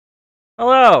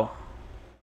Hello.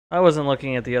 I wasn't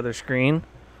looking at the other screen.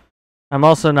 I'm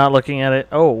also not looking at it.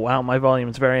 Oh, wow, my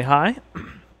volume's very high.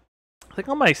 I think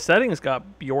all my settings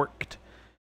got bjorked.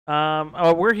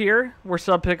 We're here. We're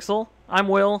Subpixel. I'm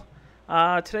Will.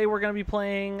 Today we're going to be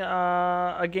playing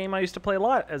a game I used to play a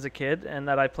lot as a kid and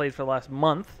that I played for the last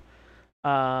month.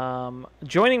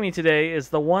 Joining me today is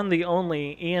the one, the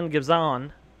only, Ian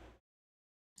Gibson.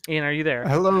 Ian, are you there?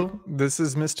 Hello, this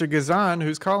is Mr. Gazan.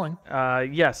 Who's calling?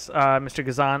 Yes, Mr.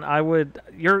 Gazan.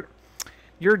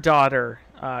 Your daughter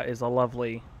is a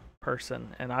lovely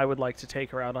person, and I would like to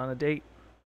take her out on a date.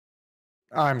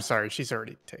 I'm sorry, she's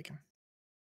already taken.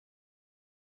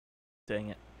 Dang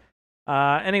it.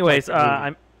 Anyways,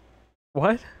 I'm.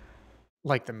 What?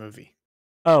 Like the movie.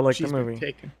 Oh, like She's the movie. been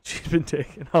taken. She's been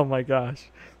taken. Oh my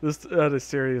gosh, this had a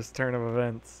serious turn of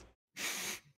events.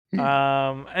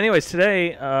 Anyways,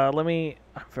 today, I'm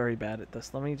very bad at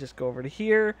this. Let me just go over to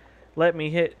here. Let me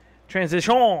hit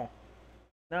transition. Now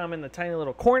I'm in the tiny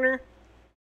little corner.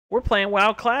 We're playing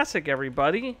WoW Classic,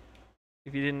 everybody.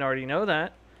 If you didn't already know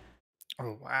that.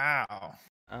 Oh wow.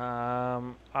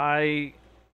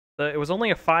 It was only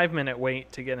a 5-minute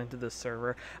wait to get into this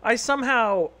server. I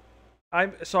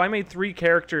made 3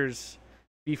 characters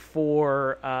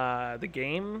before the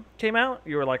game came out.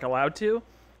 You were like allowed to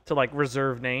like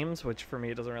reserve names, which for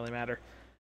me it doesn't really matter.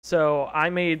 So I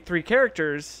made 3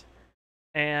 characters,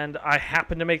 and I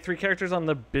happened to make 3 characters on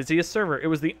the busiest server. It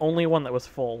was the only one that was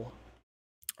full.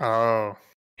 Oh.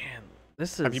 Man,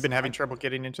 Have you been having trouble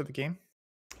getting into the game?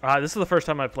 This is the first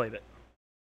time I played it.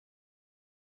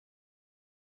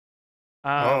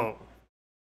 So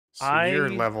you're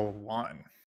level 1.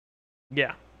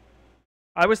 Yeah.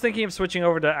 I was thinking of switching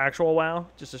over to actual WoW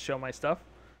just to show my stuff.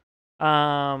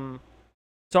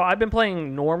 So I've been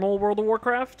playing normal World of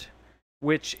Warcraft,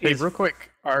 which is... Hey, real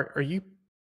quick, are you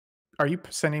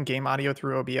sending game audio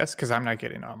through OBS? Because I'm not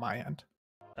getting it on my end.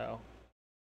 Oh.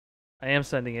 I am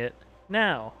sending it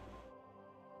now.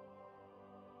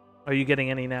 Are you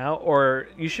getting any now? Or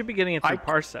you should be getting it through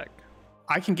Parsec.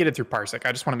 I can get it through Parsec.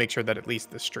 I just want to make sure that at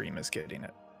least the stream is getting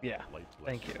it. Yeah,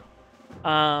 thank you.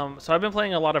 So I've been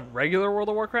playing a lot of regular World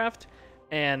of Warcraft,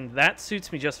 and that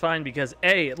suits me just fine because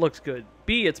A, it looks good.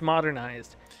 B, it's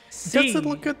modernized. C, does it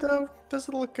look good though? Does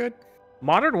it look good?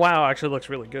 Modern WoW actually looks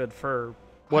really good for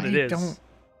what it is.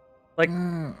 Like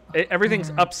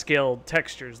everything's upscaled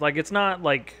textures. Like it's not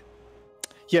like.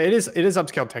 Yeah, it is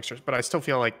upscaled textures, but I still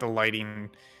feel like the lighting,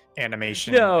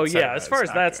 animation. No, yeah. As far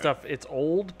as that stuff, it's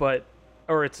old,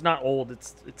 or it's not old.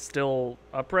 It's still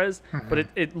upres, but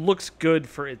it looks good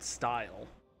for its style.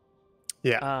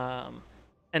 Yeah.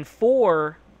 And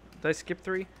 4, did I skip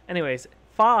 3? Anyways,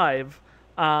 5.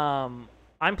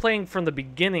 I'm playing from the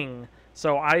beginning,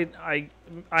 so I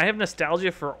have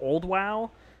nostalgia for old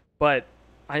WoW, but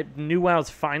new WoW's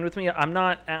fine with me. I'm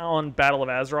not on Battle of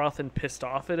Azeroth and pissed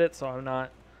off at it, so I'm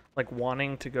not like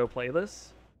wanting to go play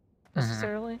this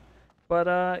necessarily. But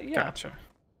yeah. Gotcha.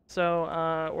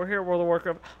 So we're here at World of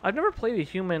Warcraft. I've never played a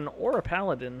human or a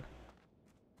paladin.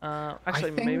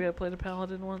 Actually, maybe I played a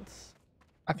paladin once.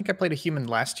 I think I played a human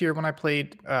last year when I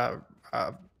played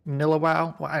Nilla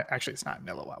WoW. Well, actually, it's not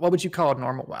Nilla WoW. What would you call a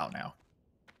normal WoW now?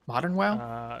 Modern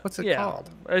WoW? What's it called?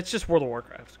 It's just World of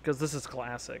Warcraft, because this is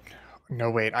classic.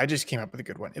 No, wait. I just came up with a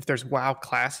good one. If there's WoW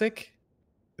Classic,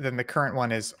 then the current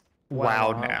one is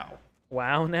WoW Now.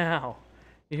 WoW Now.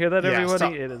 You hear that,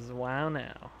 everybody? It is WoW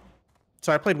Now.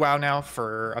 So I played WoW Now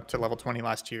for up to level 20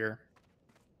 last year.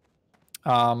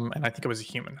 And I think it was a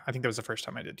human. I think that was the first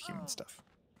time I did human stuff.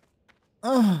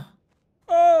 Oh.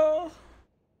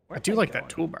 I do like that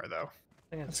toolbar, though.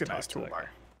 That's a nice toolbar.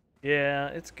 Yeah,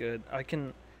 it's good. I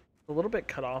can a little bit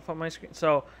cut off on my screen.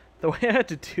 So the way I had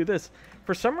to do this,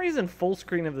 for some reason, full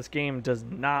screen of this game does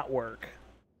not work.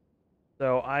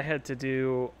 So I had to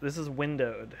do, this is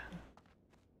windowed,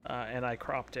 and I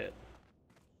cropped it.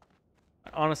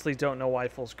 I honestly don't know why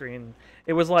full screen.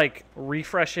 It was like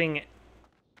refreshing,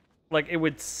 like it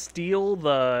would steal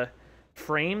the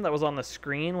frame that was on the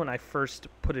screen when I first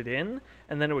put it in,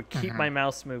 and then it would keep my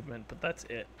mouse movement, but that's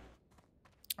it.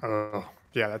 Oh,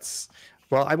 yeah, that's...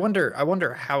 Well, I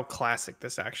wonder how classic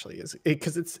this actually is,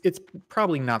 because it's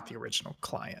probably not the original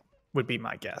client, would be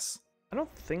my guess. I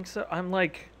don't think so. I'm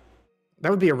like... That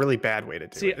would be a really bad way to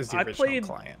do it, is the original played,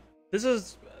 client.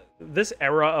 This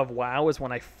era of WoW is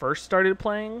when I first started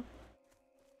playing,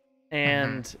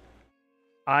 and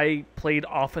I played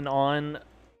off and on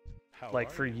like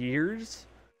for years,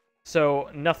 so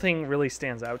nothing really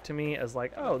stands out to me as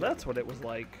like, oh, that's what it was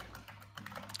like.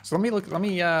 So let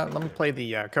me play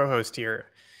the co-host here,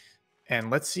 and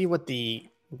let's see what the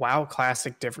WoW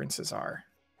Classic differences are.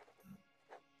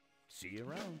 See you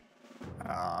around.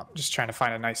 Just trying to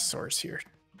find a nice source here.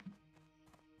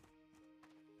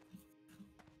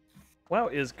 WoW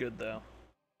is good though.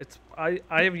 I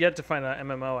have yet to find an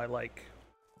MMO I like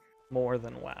more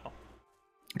than WoW.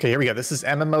 Okay, here we go. This is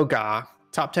MMO GA.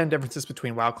 Top 10 differences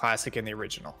between WoW Classic and the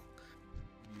original.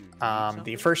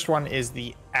 The first one is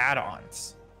the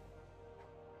add-ons.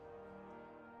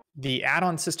 The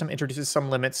add-on system introduces some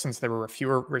limits since there were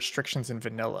fewer restrictions in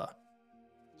vanilla.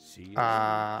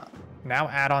 Now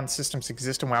add-on systems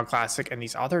exist in WoW Classic, and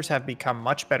these authors have become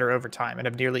much better over time and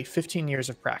have nearly 15 years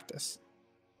of practice.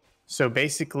 So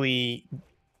basically,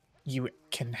 you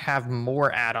can have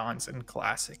more add-ons in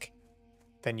Classic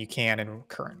than you can in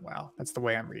current WoW. That's the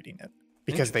way I'm reading it,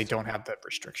 because they don't have the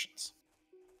restrictions.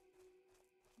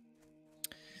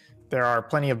 There are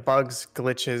plenty of bugs,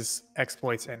 glitches,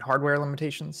 exploits, and hardware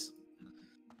limitations.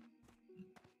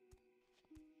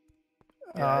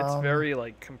 Yeah, it's very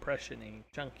like compression-y,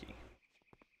 chunky.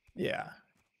 Yeah.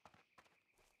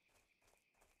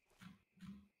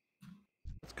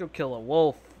 Let's go kill a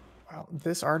wolf. Well,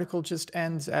 this article just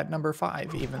ends at number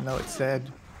 5, even though it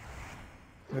said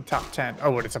the top 10.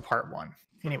 Oh, but it's a part 1.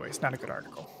 Anyways, not a good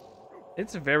article.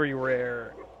 It's very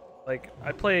rare. Like,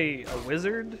 I play a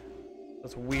wizard.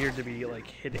 It's weird to be like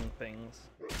hitting things.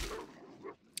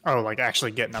 Oh, like actually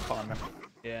getting up on them.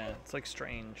 Yeah, it's like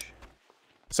strange.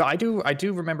 So I do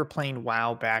remember playing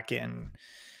WoW back in,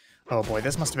 oh boy,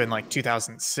 this must have been like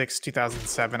 2006,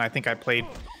 2007. I think I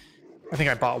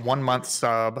bought 1 month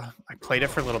sub. I played it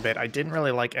for a little bit. I didn't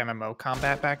really like MMO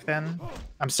combat back then.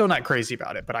 I'm still not crazy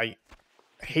about it, but I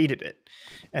hated it.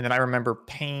 And then I remember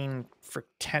paying for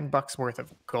 $10 worth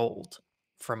of gold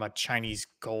from a Chinese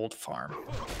gold farm.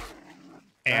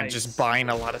 And just buying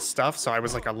a lot of stuff. So I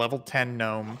was like a level 10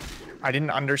 gnome. I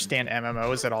didn't understand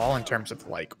MMOs at all in terms of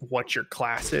like what your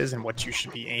class is and what you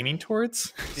should be aiming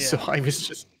towards. Yeah. So I was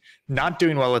just not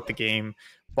doing well at the game.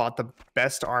 Bought the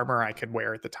best armor I could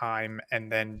wear at the time,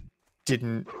 and then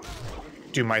didn't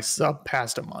do my sub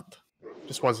past a month.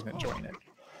 Just wasn't enjoying it.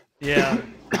 Yeah,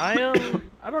 I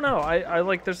don't know. I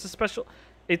like there's a special.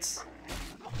 It's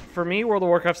for me, World of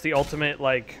Warcraft's the ultimate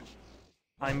like.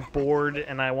 I'm bored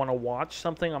and I want to watch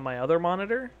something on my other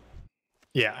monitor.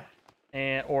 Yeah.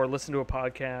 Or listen to a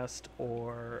podcast,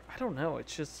 or I don't know.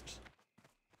 It's just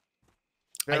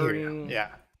I hear you. Yeah.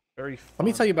 Very fun. Let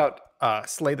me tell you about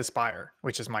Slay the Spire,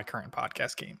 which is my current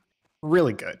podcast game.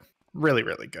 Really good. Really,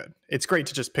 really good. It's great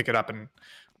to just pick it up and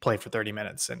play for 30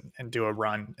 minutes and do a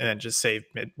run and then just save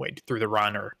midway through the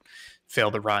run or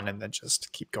fail the run and then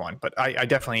just keep going. But I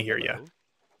definitely hear you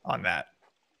on that.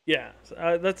 Yeah.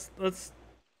 That's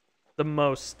the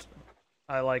most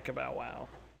I like about WoW.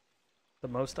 The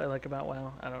most I like about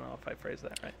WoW? I don't know if I phrased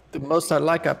that right. The most I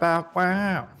like about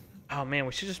WoW. Oh man,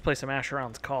 we should just play some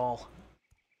Asheron's Call.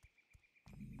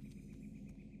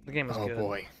 The game is good. Oh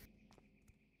boy.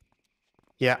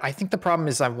 Yeah, I think the problem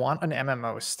is I want an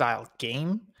MMO style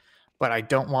game, but I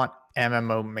don't want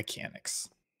MMO mechanics.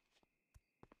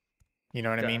 You know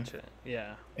what I mean?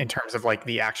 Yeah. In terms of like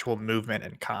the actual movement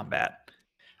and combat.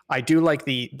 I do like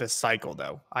the cycle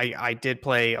though. I did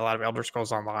play a lot of Elder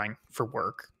Scrolls Online for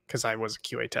work because I was a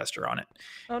QA tester on it.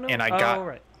 Oh no! And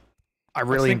right. I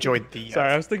really enjoyed the.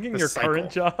 Sorry, I was thinking your cycle. Current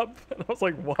job, and I was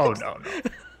like, what? Oh no.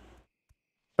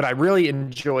 But I really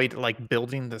enjoyed like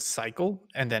building the cycle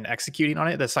and then executing on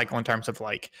it. The cycle in terms of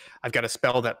like I've got a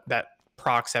spell that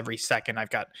procs every second.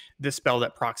 I've got this spell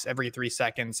that procs every 3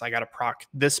 seconds. I got to proc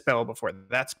this spell before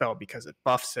that spell because it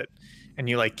buffs it. And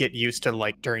you like get used to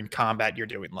like during combat, you're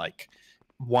doing like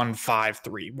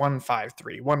 1-5-3,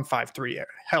 1-5-3, 1-5-3,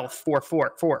 health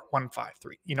 4-4-4, 1-5-3.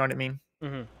 You know what I mean?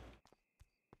 Mm-hmm.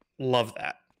 Love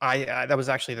that. I that was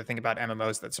actually the thing about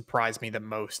MMOs that surprised me the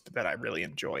most that I really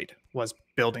enjoyed was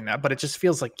building that. But it just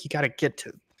feels like you got to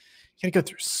go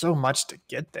through so much to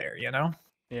get there, you know?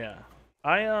 Yeah.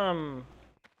 I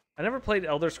never played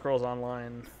Elder Scrolls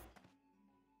Online.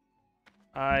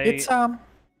 It's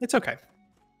okay.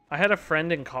 I had a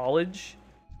friend in college,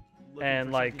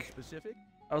 and like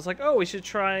I was like, oh, we should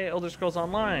try Elder Scrolls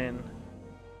Online.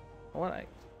 I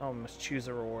must choose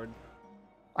a reward.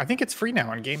 I think it's free now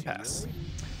on Game Pass.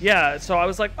 Yeah, so I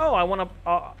was like, oh,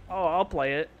 I'll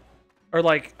play it. Or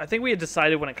like, I think we had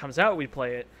decided when it comes out we'd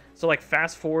play it. So like,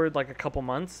 fast forward like a couple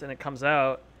months and it comes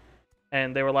out,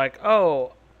 and they were like,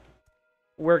 oh,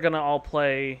 we're gonna all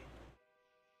play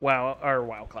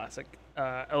WoW Classic,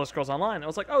 Elder Scrolls Online. I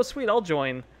was like, oh sweet, I'll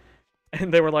join.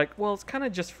 And they were like, well, it's kind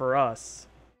of just for us.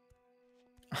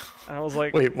 And I was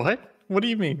like, wait, what? What do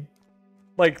you mean?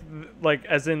 Like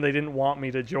as in they didn't want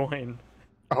me to join.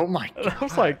 Oh my god. I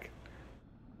was like,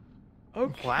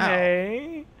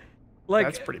 okay. Wow. Like,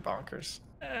 that's pretty bonkers.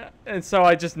 And so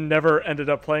I just never ended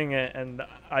up playing it, and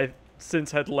I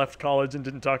since had left college and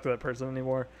didn't talk to that person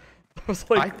anymore. I was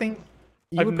like, I think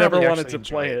you I've would never probably wanted actually to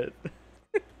play enjoy it.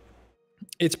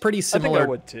 It's pretty I think I similar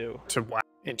would too. to WoW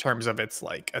in terms of it's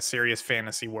like a serious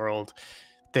fantasy world.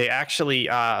 They actually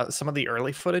some of the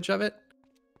early footage of it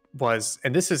was,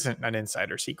 and this isn't an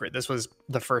insider secret, this was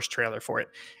the first trailer for it.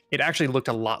 It actually looked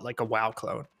a lot like a WoW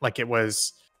clone. Like it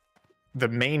was, the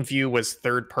main view was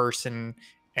third person,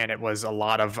 and it was a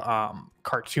lot of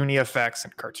cartoony effects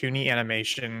and cartoony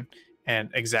animation and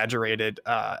exaggerated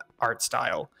art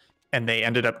style. And they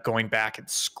ended up going back and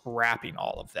scrapping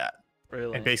all of that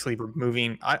Really? and basically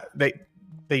removing.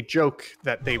 They joke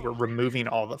that they were removing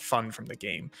all the fun from the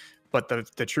game, but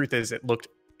the truth is it looked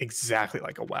exactly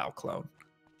like a WoW clone.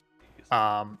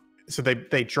 So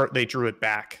they drew it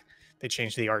back. They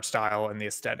changed the art style and the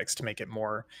aesthetics to make it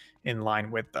more in line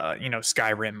with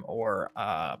Skyrim or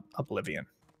Oblivion.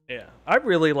 Yeah, I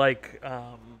really like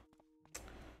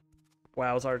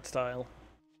WoW's art style.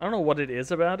 I don't know what it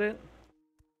is about it.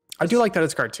 I do like that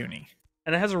it's cartoony,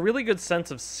 and it has a really good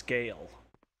sense of scale.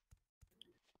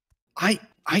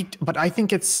 But I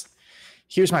think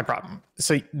here's my problem.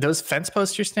 So those fence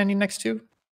posts you're standing next to,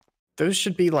 those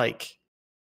should be like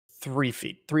 3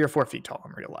 or 4 feet tall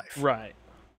in real life. Right.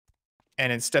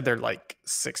 And instead they're like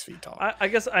 6 feet tall. I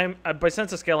guess I'm by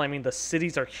sense of scale, I mean the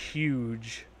cities are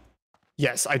huge.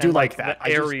 Yes, I do like that.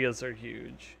 The areas are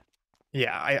huge.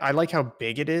 Yeah, I like how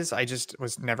big it is. I just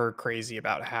was never crazy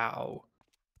about how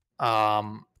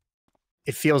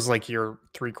it feels like you're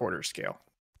 3/4 scale.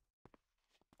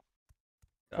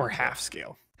 Or half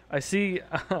scale. I see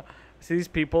these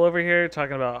people over here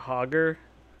talking about Hogger.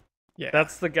 Yeah.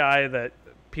 That's the guy that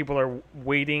people are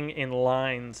waiting in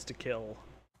lines to kill.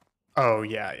 Oh,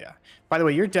 yeah. By the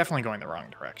way, you're definitely going the wrong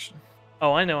direction.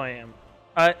 Oh, I know I am.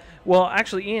 Well,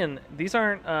 actually, Ian, these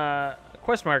aren't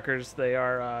quest markers. They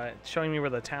are showing me where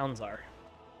the towns are.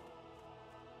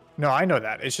 No, I know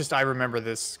that. It's just I remember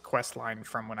this quest line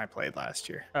from when I played last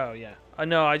year. Oh, yeah.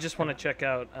 No, I just want to check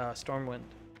out Stormwind.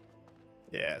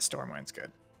 Yeah, Stormwind's good.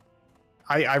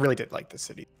 I really did like the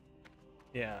city.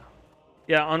 Yeah.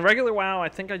 Yeah, on regular WoW, I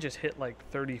think I just hit like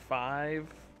 35.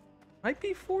 Might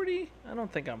be 40. I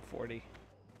don't think I'm 40.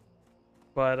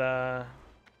 But,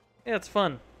 yeah, it's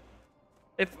fun.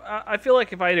 I feel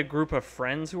like if I had a group of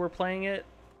friends who were playing it,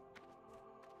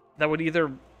 that would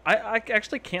either... I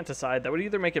actually can't decide. That would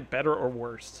either make it better or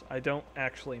worse. I don't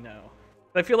actually know.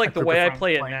 I feel like the way I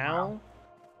play it now...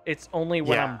 It's only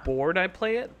when I'm bored I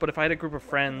play it, but if I had a group of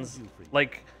friends,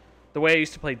 like the way I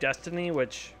used to play Destiny,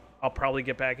 which I'll probably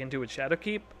get back into with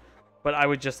Shadowkeep, but I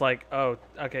would just like, oh,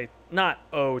 okay, not,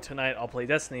 oh, tonight I'll play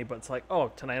Destiny, but it's like, oh,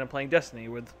 tonight I'm playing Destiny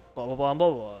with blah, blah, blah,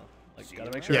 blah, blah. Like, you gotta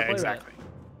make sure I play exactly.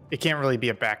 It can't really be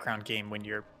a background game when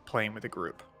you're playing with a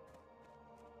group.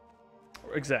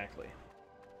 Exactly.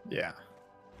 Yeah.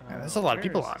 There's a lot of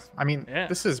people on. I mean,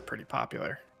 this is pretty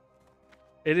popular.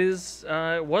 It is.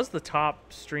 It was the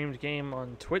top streamed game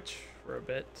on Twitch for a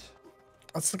bit.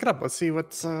 Let's look it up. Let's see where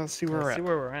we're at. See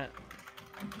where we're at.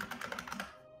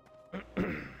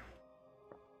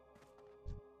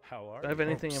 How are Do I have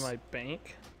anything in my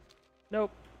bank? Nope.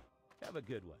 Have a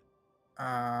good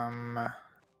one.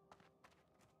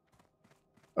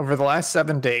 Over the last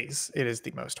 7 days, it is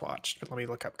the most watched. But let me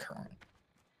look up current.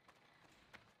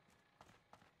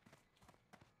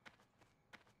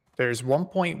 There's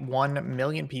 1.1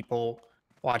 million people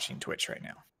watching Twitch right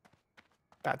now.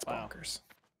 That's bonkers.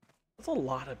 That's a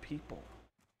lot of people.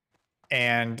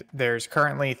 And there's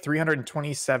currently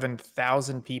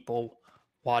 327,000 people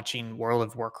watching World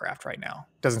of Warcraft right now.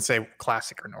 Doesn't say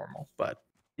classic or normal, but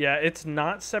yeah, it's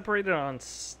not separated on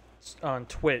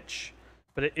Twitch,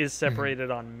 but it is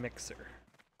separated on Mixer.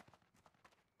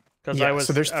 Because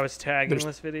I was tagging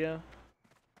this video.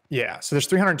 Yeah, so there's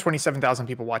 327,000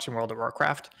 people watching World of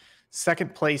Warcraft.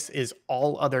 Second place is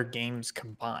all other games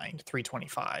combined,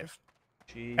 325.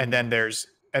 Jeez.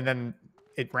 And then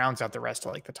it rounds out the rest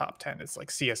of like the top 10. It's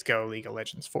like CS:GO, League of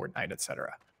Legends, Fortnite,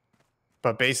 etc.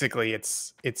 But basically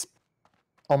it's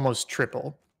almost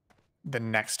triple the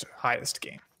next highest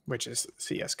game, which is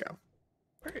CS:GO.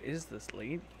 Where is this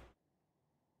lady?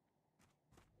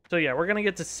 So yeah, we're gonna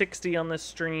get to 60 on this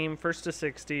stream. First to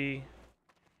 60.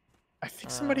 I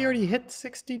think somebody already hit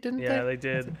 60, didn't they? Yeah, they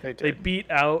did. I think they did. They beat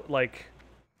out, like...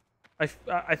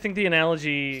 I think the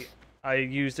analogy I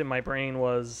used in my brain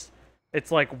was... It's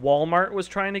like Walmart was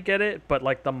trying to get it, but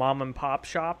like the mom and pop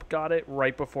shop got it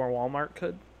right before Walmart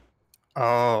could.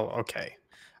 Oh, okay.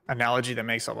 Analogy that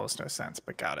makes almost no sense,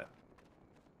 but got it.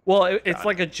 Well, it's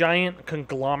like a giant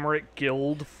conglomerate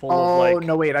guild full of Oh, like...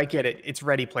 no, wait, I get it. It's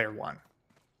Ready Player One.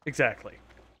 Exactly.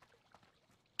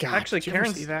 God, Actually, did you ever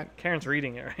see that? Karen's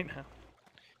reading it right now.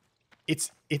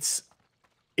 It's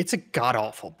a god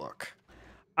awful book.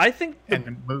 I think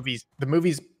the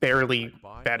movie's barely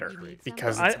better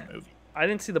because it's a movie. I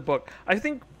didn't see the book. I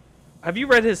think. Have you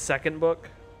read his second book?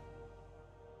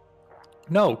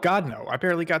 No, God no. I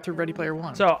barely got through Ready Player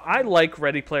One. So I like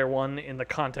Ready Player One in the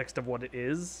context of what it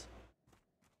is.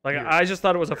 Like I just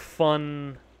thought it was a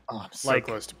fun. Oh, I'm so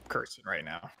close to cursing right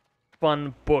now.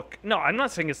 Fun book. No, I'm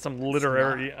not saying it's some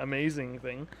literary amazing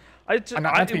thing.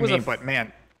 Not to be mean, but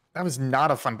man, that was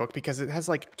not a fun book because it has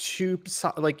like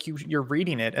you're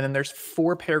reading it and then there's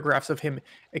 4 paragraphs of him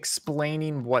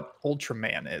explaining what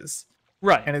Ultraman is.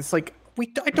 Right. And it's like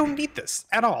I don't need this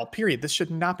at all. Period. This should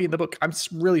not be in the book. I'm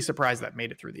really surprised that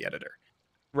made it through the editor.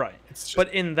 Right.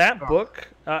 But in that book,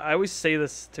 I always say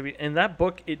this in that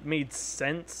book, it made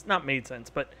sense. Not made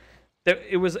sense, but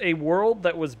it was a world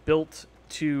that was built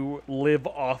to live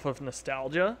off of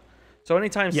nostalgia. So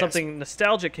anytime something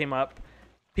nostalgic came up,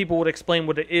 people would explain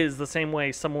what it is the same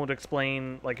way someone would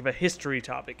explain, like, if a history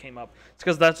topic came up. It's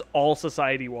because that's all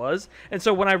society was. And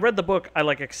so when I read the book, I,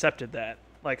 like, accepted that.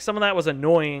 Like, some of that was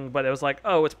annoying, but it was like,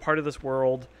 oh, it's part of this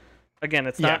world. Again,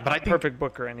 it's not a perfect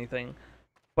book or anything.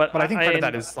 But I think part of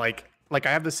that is, like I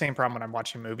have the same problem when I'm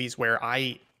watching movies where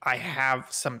I have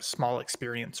some small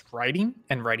experience writing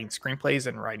screenplays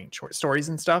and writing short stories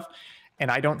and stuff. And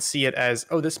I don't see it as,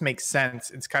 oh, this makes sense.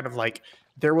 It's kind of like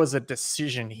there was a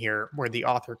decision here where the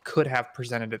author could have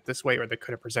presented it this way or they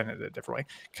could have presented it a different way.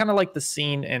 Kind of like the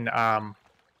scene in,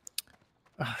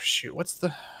 what's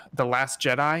the Last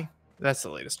Jedi? That's the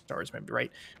latest Star Wars movie,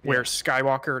 right? Yeah. Where Luke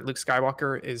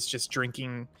Skywalker is just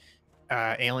drinking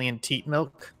alien teat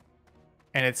milk.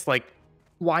 And it's like,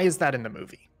 why is that in the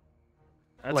movie?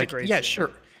 That's a great scene.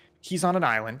 Sure. He's on an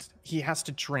island. He has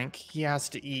to drink. He has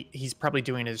to eat. He's probably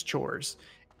doing his chores.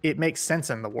 It makes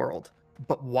sense in the world,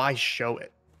 but why show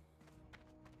it?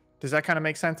 Does that kind of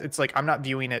make sense? It's like, I'm not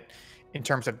viewing it in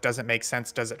terms of does it make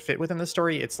sense? Does it fit within the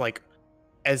story? It's like,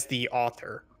 as the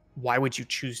author, why would you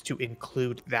choose to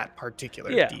include that particular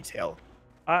detail?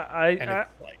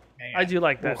 I do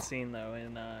like that scene though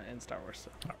in Star Wars.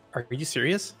 So. Are you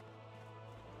serious?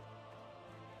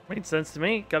 Made sense to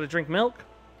me. Got to drink milk.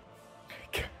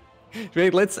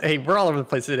 Hey, we're all over the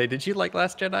place today. Did you like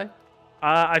Last Jedi?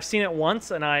 I've seen it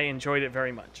once and I enjoyed it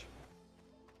very much.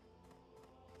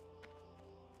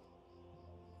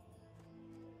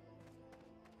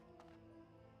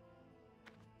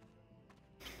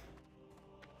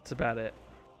 That's about it.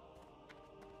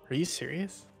 Are you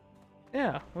serious?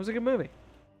 Yeah, it was a good movie.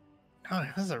 No,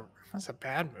 it was a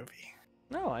bad movie.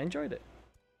 No, I enjoyed it.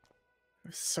 It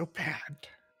was so bad.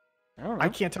 I don't know. I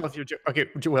can't tell if you're joking. Okay,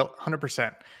 Joel,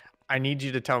 100%. I need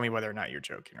you to tell me whether or not you're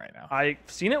joking right now. I've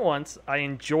seen it once. I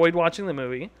enjoyed watching the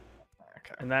movie.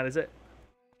 Okay. And that is it.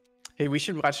 Hey, we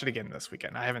should watch it again this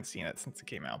weekend. I haven't seen it since it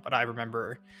came out, but I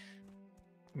remember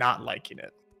not liking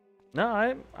it.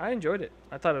 No, I enjoyed it.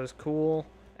 I thought it was cool.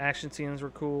 Action scenes were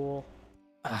cool.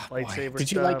 Lightsaber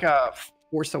Did you stuff. like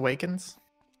Force Awakens?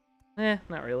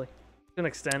 Not really. To an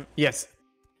extent. Yes.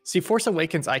 See, Force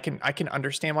Awakens, I can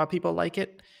understand why people like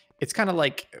it. It's kind of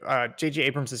like J.J.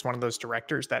 Abrams is one of those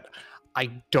directors that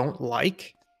I don't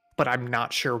like, but I'm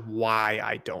not sure why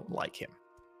I don't like him.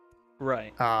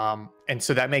 Right. And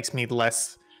so that makes me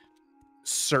less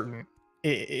certain.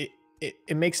 It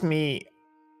makes me.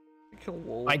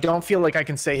 I don't feel like I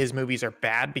can say his movies are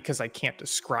bad because I can't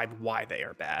describe why they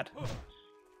are bad.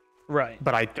 Right.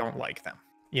 But I don't like them.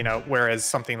 You know, whereas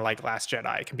something like Last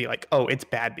Jedi can be like, oh, it's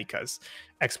bad because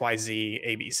XYZ,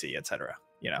 ABC, etc.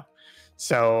 You know,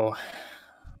 so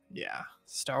yeah,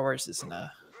 Star Wars isn't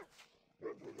a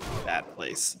bad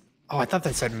place. Oh, I thought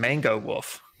that said Mango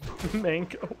Wolf.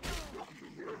 Mango.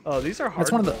 Oh, these are hard.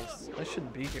 That's one of the. I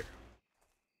shouldn't be here.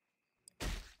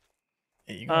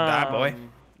 Hey, you gonna die, boy?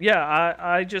 Yeah,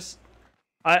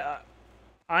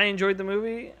 I enjoyed the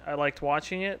movie. I liked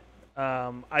watching it.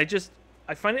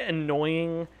 I find it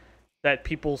annoying that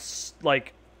people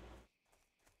like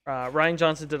Rian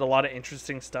Johnson did a lot of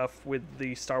interesting stuff with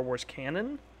the Star Wars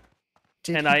canon.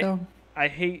 I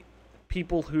hate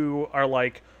people who are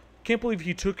like, can't believe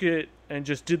he took it and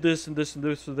just did this and this and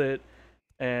this with it,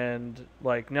 and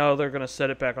like now they're gonna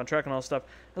set it back on track and all that stuff.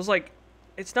 I was like,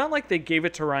 it's not like they gave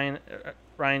it to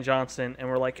Rian Johnson and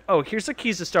were like, oh, here's the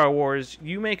keys to Star Wars.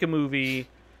 You make a movie.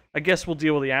 I guess we'll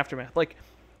deal with the aftermath. Like,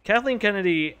 Kathleen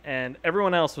Kennedy and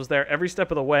everyone else was there every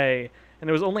step of the way, and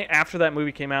it was only after that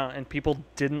movie came out and people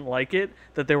didn't like it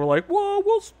that they were like, "Whoa,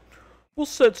 we'll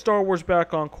set Star Wars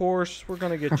back on course. We're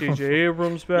gonna get J.J.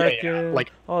 Abrams back in,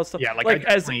 like all that stuff." Yeah, like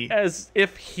as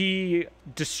if he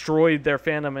destroyed their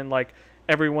fandom and like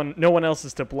no one else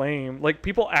is to blame. Like,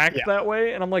 people act that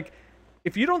way, and I'm like,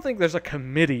 if you don't think there's a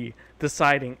committee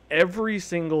deciding every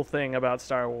single thing about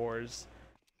Star Wars.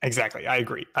 Exactly. I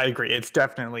agree. It's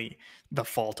definitely the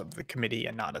fault of the committee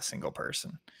and not a single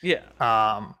person. Yeah.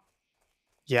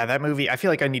 Yeah, that movie, I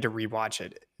feel like I need to rewatch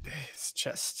it. It's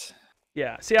just...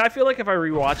 Yeah. See, I feel like if I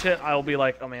rewatch it, I'll be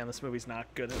like, oh man, this movie's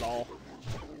not good at all.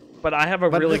 But I have a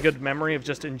really good memory of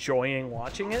just enjoying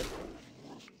watching it.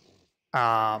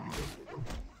 The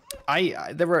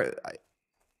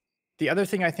other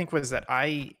thing I think was that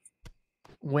I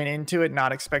went into it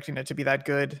not expecting it to be that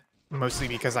good, mostly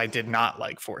because I did not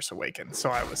like Force Awakens. So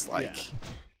I was like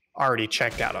already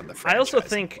checked out on the franchise. I also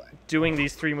think doing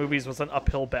these 3 movies was an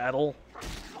uphill battle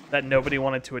that nobody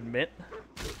wanted to admit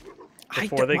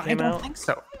before they came out.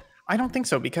 I don't think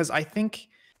so because I think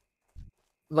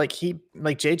like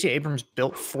J.J. Abrams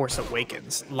built Force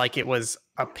Awakens like it was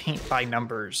a paint by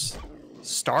numbers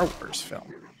Star Wars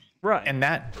film. Right. And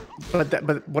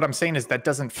but what I'm saying is that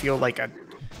doesn't feel like an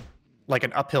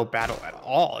uphill battle at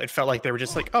all. It felt like they were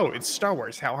just like, oh, it's Star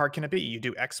Wars. How hard can it be? You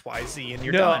do X, Y, Z, and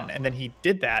you're done. And then he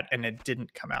did that, and it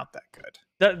didn't come out that good.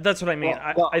 That's what I mean.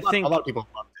 I think a lot of people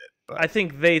loved it. But I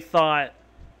think they thought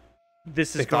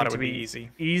this is going to be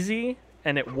easy,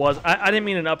 and it was. I didn't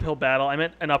mean an uphill battle. I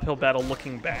meant an uphill battle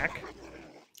looking back.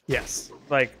 Yes.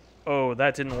 Like, oh,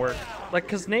 that didn't work. Like,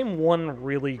 because name one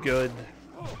really good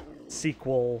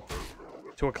sequel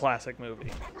to a classic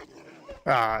movie.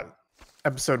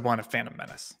 Episode 1 of Phantom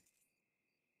Menace.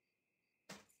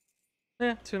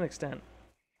 Yeah, to an extent.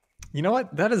 You know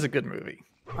what? That is a good movie.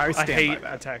 I hate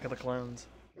Attack of the Clones.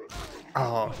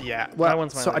 Oh yeah. Well, that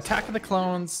one's my list. Attack of the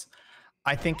Clones,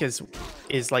 I think is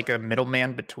like a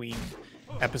middleman between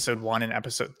Episode 1 and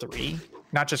Episode 3.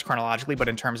 Not just chronologically, but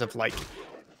in terms of like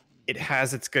it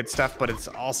has its good stuff, but it's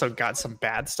also got some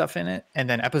bad stuff in it. And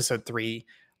then Episode 3,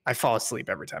 I fall asleep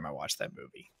every time I watch that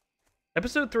movie.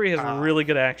 Episode 3 has really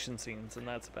good action scenes, and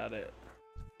that's about it.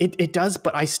 It does,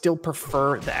 but I still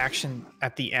prefer the action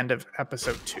at the end of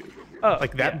Episode 2. Oh,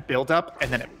 like that build up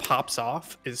and then it pops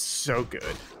off is so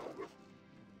good.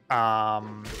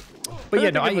 But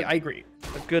yeah, no, I agree.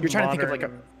 A good. You're trying to think of like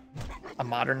a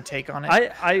modern take on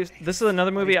it. This is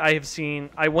another movie I have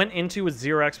seen. I went into with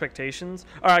 0 expectations,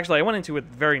 or actually, I went into with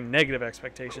very negative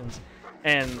expectations,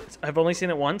 and I've only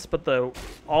seen it once. But the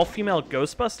all-female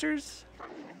Ghostbusters.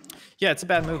 Yeah, it's a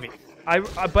bad movie.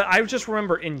 But I just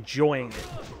remember enjoying it.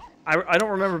 I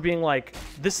don't remember being like,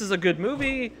 this is a good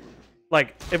movie.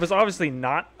 Like, it was obviously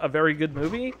not a very good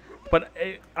movie, but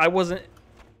I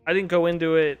didn't go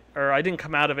into it, or I didn't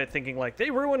come out of it thinking like,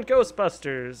 they ruined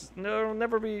Ghostbusters. No,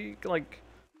 never be like,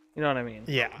 you know what I mean?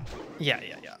 Yeah.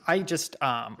 I just,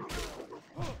 so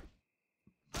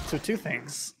 2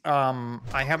 things. I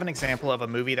have an example of a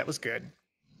movie that was good.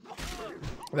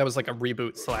 That was like a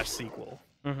reboot / sequel.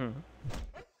 Mm-hmm.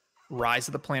 Rise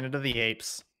of the Planet of the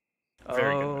Apes.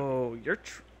 Very good movie.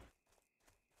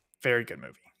 Very good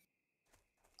movie.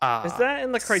 Is that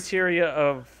in the criteria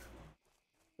of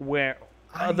where,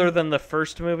 other than the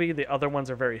first movie, the other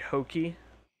ones are very hokey?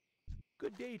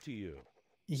 Good day to you.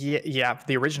 Yeah,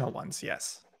 the original ones,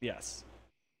 yes. Yes.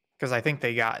 Because I think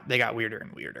they got weirder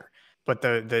and weirder. But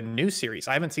the new series,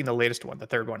 I haven't seen the latest one, the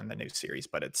 3rd one in the new series,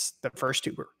 but it's the first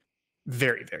 2 were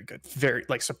very, very good. Very,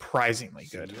 like, surprisingly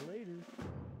good. See you later.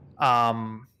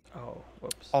 Oh,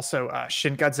 whoops. Also,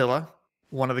 Shin Godzilla,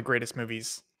 one of the greatest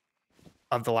movies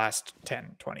of the last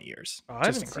 10, 20 years. Oh, I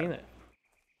haven't seen it.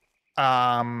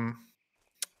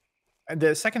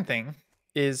 The second thing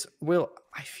is, Will,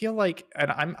 I feel like,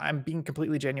 and I'm being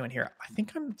completely genuine here, I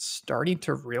think I'm starting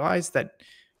to realize that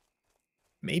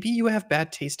maybe you have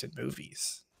bad taste in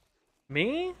movies.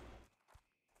 Me?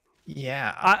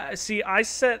 Yeah. I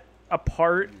set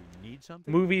apart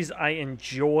movies I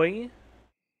enjoy.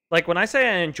 Like, when I say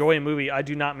I enjoy a movie, I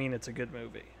do not mean it's a good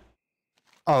movie.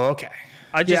 Oh, okay.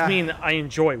 I just mean I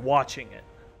enjoy watching it.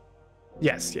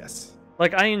 Yes.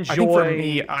 Like, I enjoy... I think for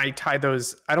me, I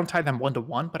don't tie them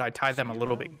 1-to-1, but I tie them a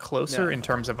little bit closer in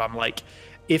terms of, I'm like,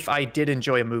 if I did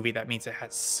enjoy a movie, that means it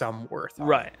has some worth.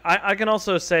 Right. I can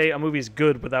also say a movie's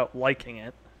good without liking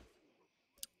it.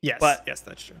 Yes, but, yes,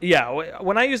 that's true. Yeah,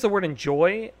 when I use the word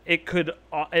enjoy, it could...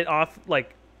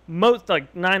 most,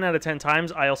 like, 9 out of 10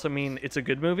 times, I also mean it's a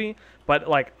good movie. But,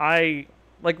 like,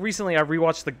 recently I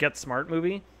rewatched the Get Smart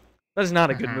movie. That is not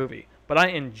a good movie, but I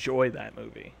enjoy that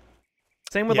movie.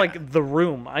 Same with, like, The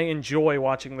Room. I enjoy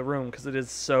watching The Room because it is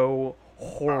so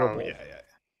horrible. Oh, yeah.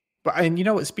 But, and you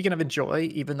know, speaking of enjoy,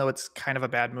 even though it's kind of a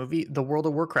bad movie, the World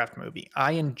of Warcraft movie,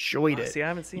 I enjoyed it. See, I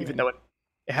haven't seen it. Even though it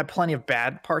had plenty of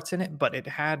bad parts in it, but it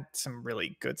had some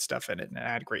really good stuff in it, and it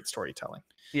had great storytelling.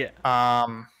 Yeah.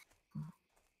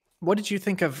 What did you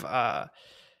think of?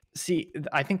 See,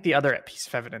 I think the other piece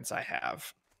of evidence I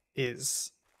have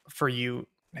is for you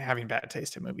having bad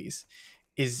taste in movies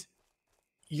is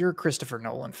you're a Christopher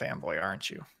Nolan fanboy, aren't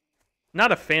you?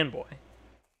 Not a fanboy.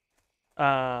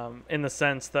 In the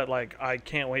sense that like I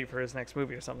can't wait for his next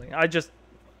movie or something. I just,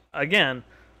 again,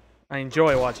 I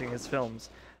enjoy watching his films.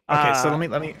 Okay, so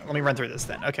let me run through this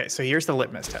then. Okay, so here's the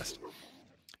litmus test.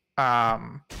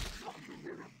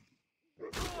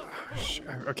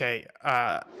 Okay,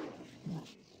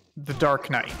 The Dark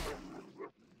Knight.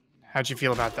 How'd you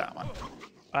feel about that one?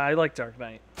 I like Dark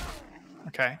Knight.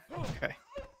 Okay.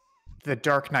 The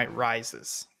Dark Knight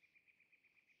Rises.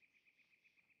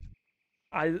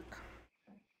 I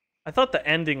thought the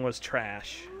ending was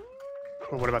trash.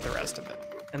 But what about the rest of it?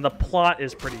 And the plot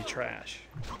is pretty trash.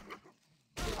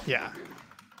 Yeah.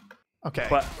 Okay.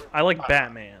 But I like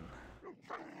Batman.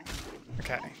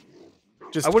 Okay.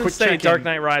 Just I wouldn't say check-in. Dark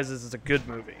Knight Rises is a good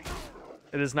movie.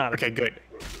 It is not a good movie.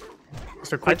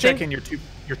 So quick check-in, you're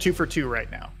 2 for 2 right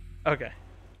now. Okay.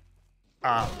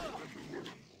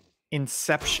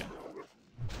 Inception.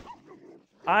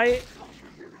 I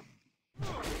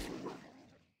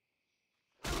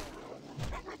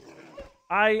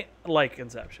like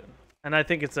Inception, and I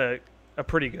think it's a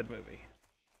pretty good movie.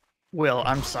 Will,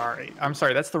 I'm sorry.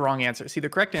 That's the wrong answer. See, the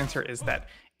correct answer is that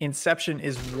Inception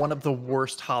is one of the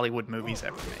worst Hollywood movies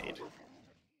ever made.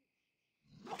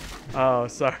 Oh,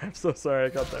 sorry. I'm so sorry I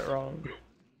got that wrong.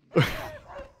 Do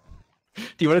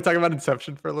you want to talk about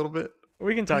Inception for a little bit?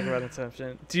 We can talk about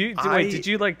Inception. Wait, did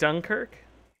you like Dunkirk?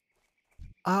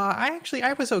 I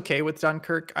was okay with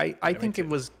Dunkirk. I think too. it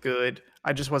was good.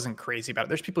 I just wasn't crazy about it.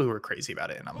 There's people who were crazy about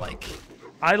it, and I'm like,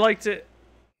 I liked it.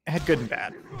 it had good and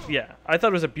bad. Yeah, I thought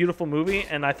it was a beautiful movie,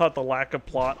 and I thought the lack of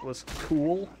plot was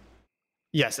cool.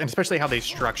 Yes, and especially how they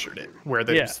structured it, where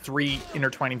there's 3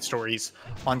 intertwining stories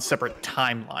on separate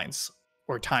timelines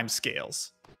or time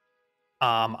scales.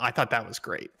 I thought that was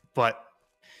great, but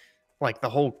like the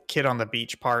whole kid on the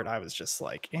beach part, I was just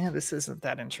like, yeah, this isn't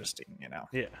that interesting, you know?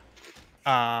 Yeah.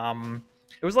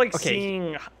 It It was like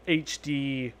seeing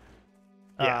HD,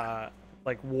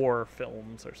 like war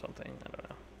films or something. I don't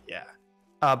know.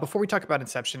 Yeah. Before we talk about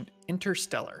Inception,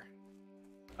 Interstellar.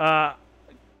 I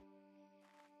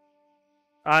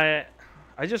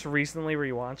just recently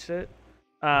rewatched it.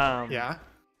 Yeah.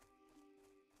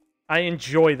 I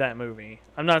enjoy that movie.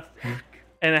 I'm not,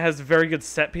 and it has very good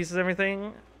set pieces and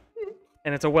everything,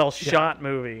 and it's a well shot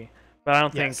movie. But I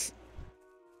don't think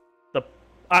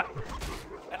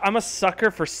I'm a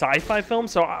sucker for sci-fi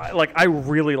films, so I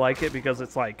really like it because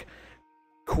it's like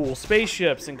cool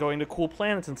spaceships and going to cool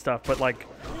planets and stuff. But like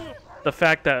the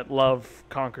fact that love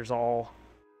conquers all.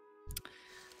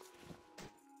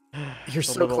 You're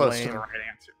so close to the right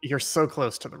answer. You're so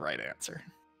close to the right answer.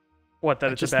 What?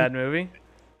 That it's a bad movie?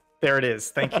 There it is.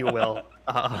 Thank you, Will.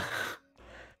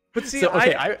 But see, so,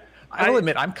 okay, I will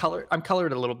admit I'm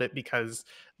colored a little bit because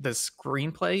the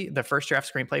screenplay, the first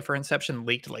draft screenplay for Inception,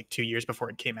 leaked like 2 years before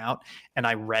it came out, and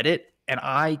I read it and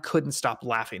I couldn't stop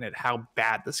laughing at how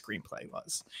bad the screenplay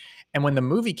was. And when the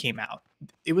movie came out,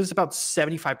 it was about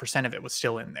 75% of it was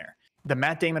still in there. The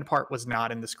Matt Damon part was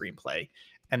not in the screenplay,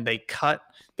 and they cut.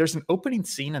 There's an opening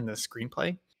scene in the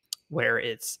screenplay where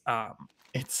it's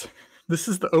this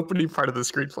is the opening part of the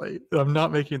screenplay. I'm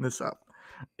not making this up.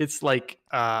 It's like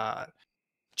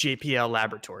JPL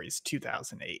Laboratories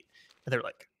 2008. And they're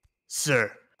like,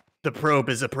 "Sir, the probe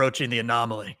is approaching the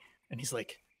anomaly." And he's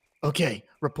like, "Okay,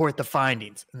 report the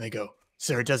findings." And they go,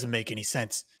 "Sir, it doesn't make any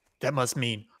sense. That must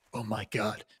mean, oh my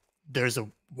God, there's a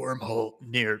wormhole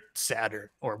near Saturn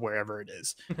or wherever it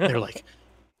is." And they're like,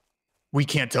 "We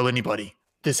can't tell anybody.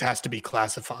 This has to be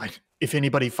classified. If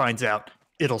anybody finds out,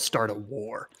 it'll start a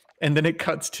war." And then it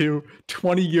cuts to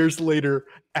 20 years later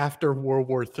after World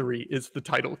War III is the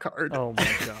title card. Oh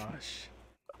my gosh.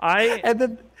 And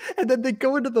then they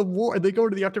go into the war, they go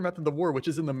into the aftermath of the war, which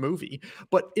is in the movie.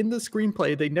 But in the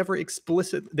screenplay, they never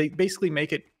they basically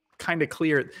make it kind of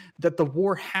clear that the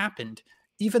war happened,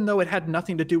 even though it had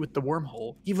nothing to do with the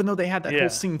wormhole, even though they had that whole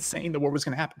scene saying the war was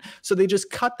going to happen. So they just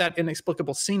cut that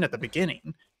inexplicable scene at the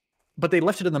beginning, but they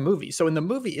left it in the movie. So in the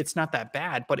movie, it's not that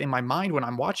bad. But in my mind, when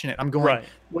I'm watching it, I'm going,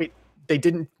 wait, they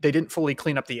didn't fully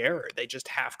clean up the error. They just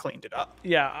half cleaned it up.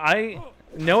 Yeah,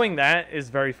 knowing that is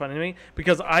very funny to me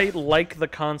because I like the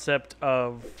concept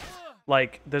of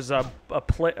like there's a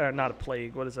plague, or not a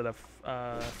plague. What is it?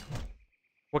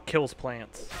 What kills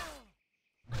plants?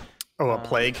 Oh, a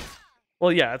plague.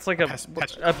 Well, yeah, it's like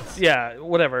yeah,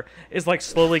 whatever. It's like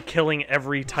slowly killing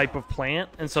every type of plant,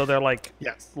 and so they're like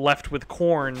left with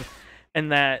corn,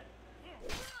 and that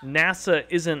NASA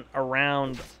isn't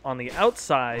around on the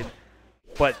outside,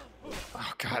 but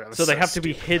Oh god, it was So they have to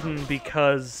be stupid. hidden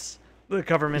because the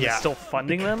government is still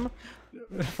funding them.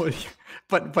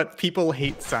 But people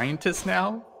hate scientists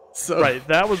now. So Right,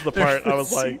 that was the part I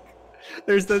was like,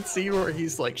 there's that scene where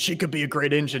he's like, she could be a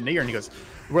great engineer, and he goes,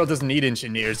 the world doesn't need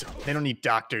engineers. They don't need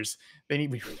doctors.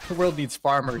 The world needs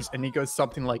farmers. And he goes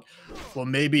something like, well,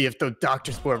 maybe if the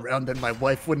doctors were around, then my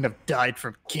wife wouldn't have died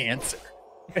from cancer.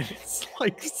 And it's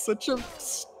like such a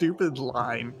stupid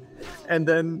line. And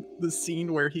then the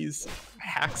scene where he's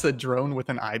hacks a drone with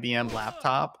an IBM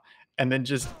laptop and then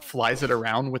just flies it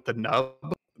around with the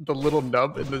little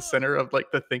nub in the center of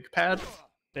like the ThinkPad.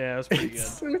 yeah, it was pretty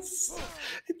good.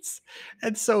 It's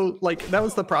and so like that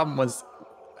was the problem was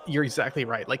you're exactly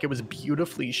right. Like it was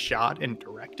beautifully shot and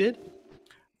directed,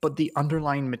 but the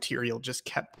underlying material just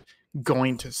kept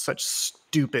going to such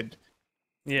stupid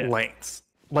lengths.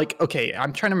 Like, okay,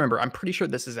 I'm trying to remember. I'm pretty sure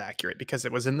this is accurate because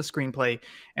it was in the screenplay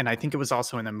and I think it was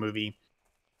also in the movie.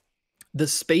 The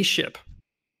spaceship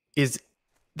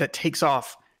that takes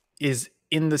off is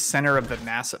in the center of the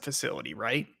NASA facility,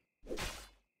 right?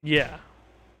 Yeah.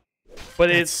 But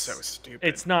That's it's so stupid.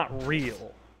 It's not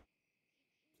real.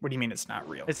 What do you mean it's not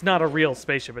real? It's not a real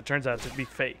spaceship. It turns out to be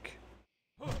fake.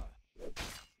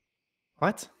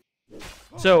 What?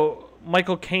 So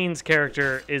Michael Caine's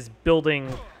character is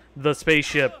building the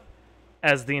spaceship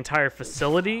as the entire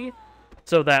facility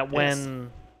so that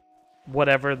when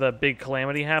whatever the big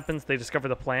calamity happens, they discover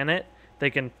the planet, they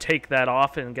can take that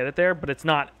off and get it there, but it's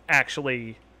not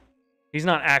actually he's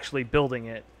not actually building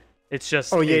it. It's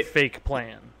just a fake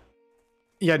plan.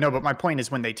 Yeah, no, but my point is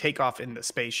when they take off in the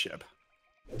spaceship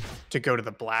to go to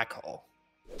the black hole.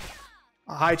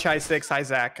 Hi, Chai6. Hi,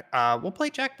 Zach. We'll play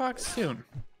Jackbox soon,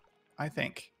 I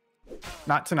think.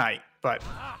 Not tonight, but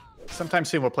sometime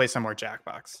soon we'll play some more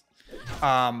Jackbox.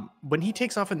 When he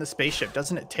takes off in the spaceship,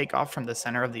 doesn't it take off from the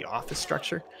center of the office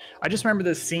structure? I just remember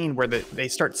this scene where they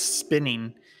start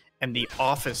spinning and the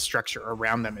office structure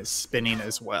around them is spinning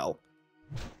as well.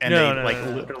 And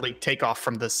they literally take off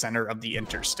from the center of the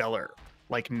interstellar,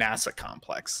 like NASA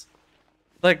complex.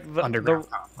 Like the underground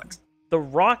complex. The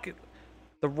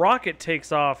rocket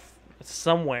takes off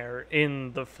somewhere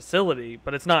in the facility,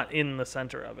 but it's not in the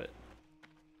center of it.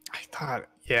 I thought,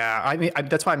 yeah, I mean,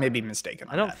 that's why I may be mistaken.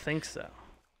 I don't think so.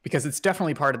 Because it's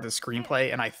definitely part of the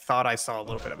screenplay, and I thought I saw a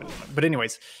little bit of it. But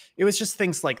anyways, it was just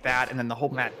things like that, and then the whole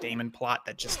Matt Damon plot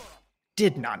that just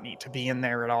did not need to be in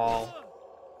there at all.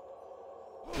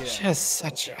 Yeah. Just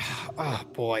such a, oh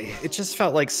boy, it just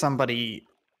felt like somebody.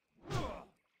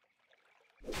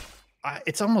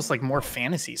 It's almost like more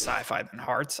fantasy sci-fi than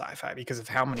hard sci-fi because of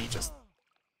how many just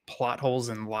plot holes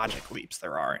and logic leaps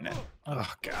there are in it.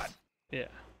 Oh god. Yeah.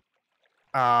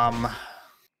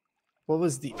 What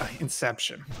was the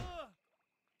Inception?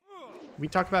 We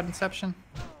talked about Inception?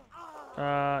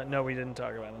 No, we didn't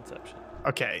talk about Inception.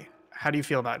 Okay. How do you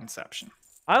feel about Inception?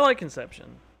 I like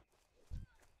Inception.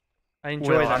 I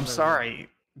enjoy that. I'm movie. sorry.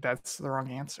 That's the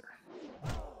wrong answer.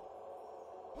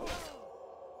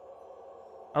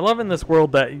 I love in this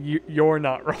world that you're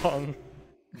not wrong.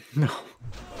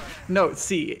 No,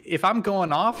 see, if I'm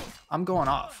going off, I'm going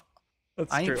off.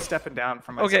 That's I true. ain't stepping down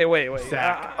from my Okay, wait.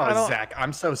 Zach. Zach,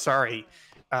 I'm so sorry.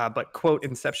 But quote,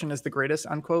 Inception is the greatest,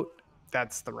 unquote.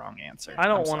 That's the wrong answer. I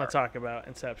don't want to talk about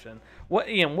Inception.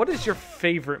 Ian, what is your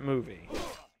favorite movie?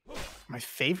 My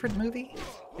favorite movie?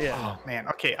 Yeah. Oh, man.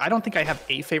 Okay, I don't think I have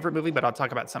a favorite movie, but I'll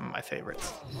talk about some of my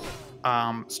favorites.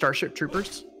 Starship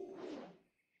Troopers.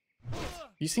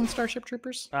 You seen Starship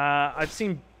Troopers? I've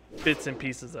seen bits and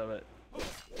pieces of it.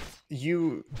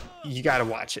 You gotta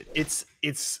watch it. It's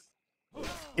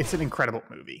an incredible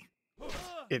movie.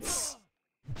 It's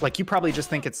like you probably just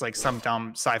think it's like some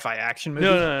dumb sci-fi action movie.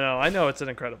 No. I know it's an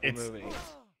incredible movie.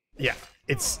 Yeah,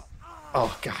 it's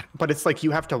oh god, but it's like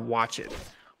you have to watch it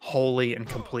wholly and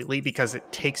completely because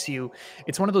it takes you.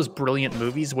 It's one of those brilliant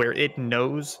movies where it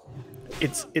knows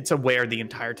it's aware the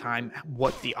entire time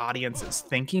what the audience is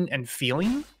thinking and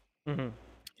feeling,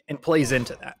 and plays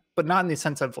into that. But not in the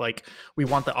sense of like we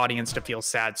want the audience to feel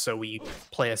sad, so we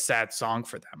play a sad song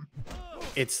for them.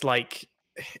 It's like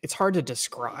it's hard to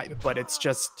describe, but it's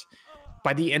just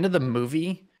by the end of the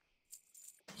movie,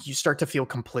 you start to feel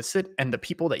complicit, and the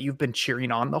people that you've been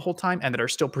cheering on the whole time and that are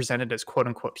still presented as quote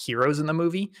unquote heroes in the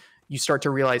movie, you start to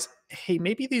realize, hey,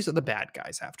 maybe these are the bad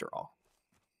guys after all.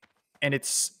 And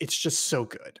it's just so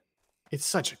good. It's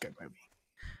such a good movie.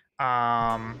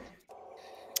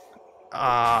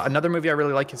 Another movie I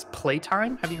really like is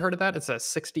Playtime. Have you heard of that? It's a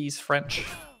 60s French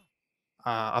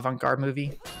avant-garde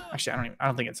movie. Actually, I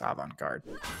don't think it's avant-garde.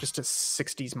 Just a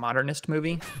 60s modernist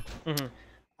movie.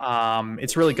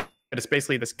 It's really good. It's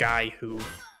basically this guy who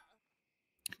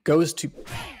goes to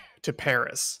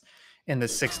Paris in the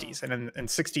 60s. And in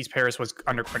 60s, Paris was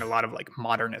undergoing a lot of like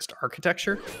modernist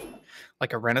architecture,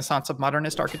 like a renaissance of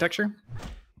modernist architecture.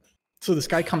 So this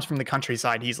guy comes from the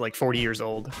countryside. He's like 40 years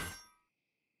old.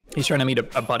 He's trying to meet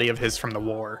a buddy of his from the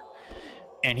war.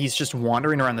 And he's just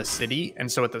wandering around the city. And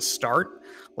so at the start,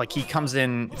 like he comes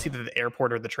in, it's either the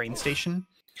airport or the train station,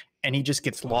 and he just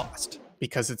gets lost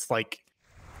because it's like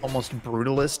almost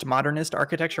brutalist modernist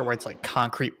architecture where it's like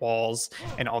concrete walls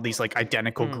and all these like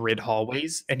identical grid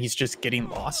hallways, and he's just getting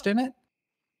lost in it.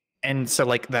 And so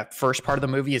like that first part of the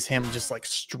movie is him just like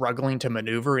struggling to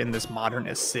maneuver in this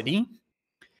modernist city.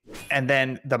 And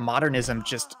then the modernism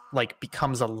just like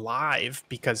becomes alive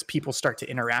because people start to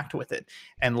interact with it,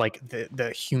 and like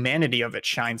the humanity of it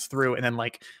shines through. And then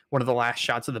like one of the last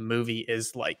shots of the movie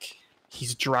is like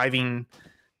he's driving,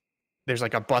 there's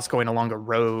like a bus going along a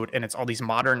road, and it's all these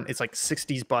modern, it's like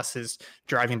 60s buses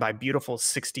driving by beautiful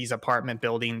 60s apartment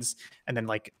buildings, and then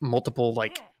like multiple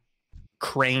like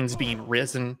cranes being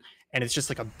risen, and it's just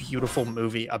like a beautiful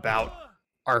movie about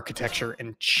architecture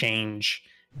and change.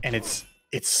 And it's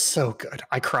so good.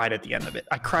 I cried at the end of it.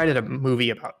 I cried at a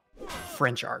movie about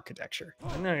French architecture.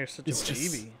 I know, you're such a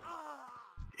baby.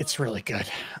 It's really good.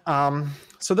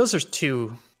 So those are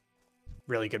two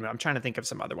really good movies. I'm trying to think of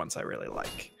some other ones I really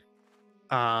like.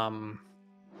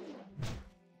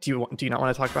 Do you not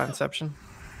want to talk about Inception?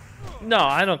 No,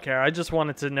 I don't care. I just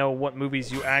wanted to know what movies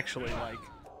you actually like.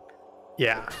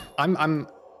 Yeah, I'm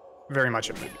very much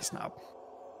a movie snob.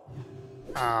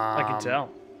 I can tell.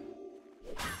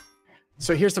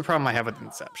 So here's the problem I have with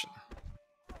Inception.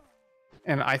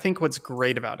 And I think what's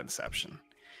great about Inception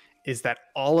is that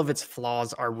all of its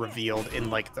flaws are revealed in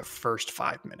like the first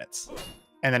 5 minutes.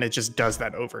 And then it just does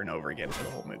that over and over again for the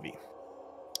whole movie.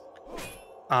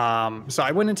 So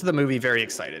I went into the movie very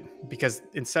excited because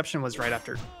Inception was right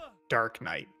after Dark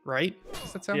Knight, right?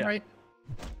 Does that sound right?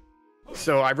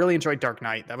 So I really enjoyed Dark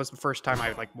Knight. That was the first time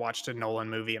I like watched a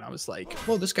Nolan movie, and I was like,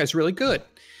 "Whoa, this guy's really good."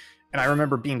 And I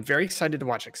remember being very excited to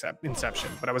watch Inception,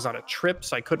 but I was on a trip,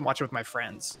 so I couldn't watch it with my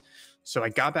friends. So I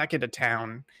got back into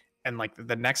town, and like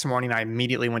the next morning, I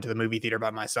immediately went to the movie theater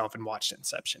by myself and watched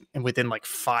Inception. And within like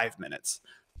 5 minutes,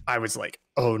 I was like,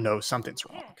 "Oh no, something's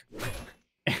wrong."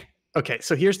 Okay,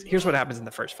 so here's what happens in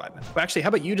the first 5 minutes. Well, actually, how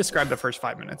about you describe the first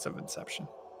 5 minutes of Inception,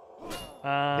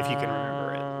 if you can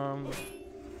remember it?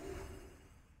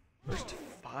 First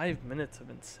 5 minutes of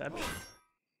Inception.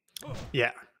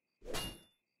 Yeah.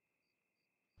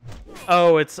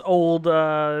 Oh, it's old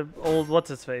what's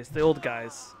his face? The old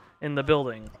guys in the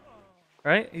building,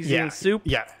 right? He's eating soup.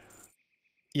 Yeah.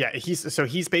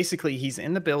 He's basically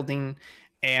in the building,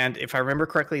 and if I remember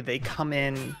correctly, they come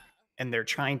in and they're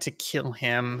trying to kill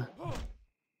him,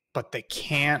 but they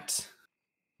can't.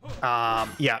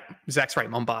 Zach's right,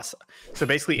 Mombasa. So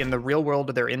basically, in the real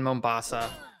world, they're in Mombasa,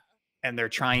 and they're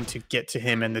trying to get to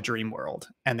him in the dream world,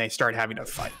 and they start having a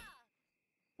fight.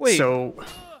 Wait. So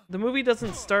the movie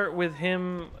doesn't start with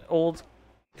him, old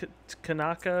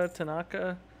Tanaka.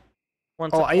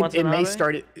 It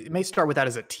may start with that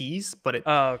as a tease, but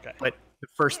okay. But the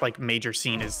first like major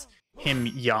scene is him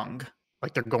young,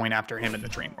 like they're going after him in the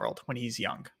dream world when he's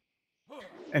young.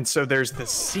 And so there's this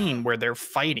scene where they're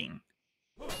fighting,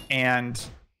 and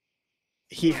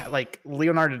he like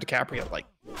Leonardo DiCaprio like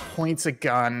points a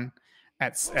gun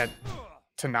at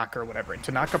Tanaka or whatever. And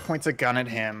Tanaka points a gun at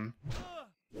him.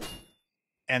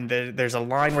 And there's a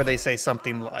line where they say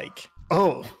something like,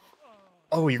 oh,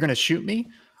 you're going to shoot me?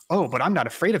 Oh, but I'm not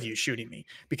afraid of you shooting me,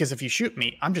 because if you shoot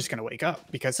me, I'm just going to wake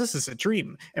up, because this is a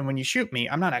dream. And when you shoot me,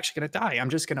 I'm not actually going to die. I'm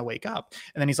just going to wake up.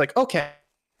 And then he's like, okay.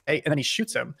 And then he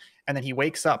shoots him. And then he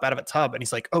wakes up out of a tub and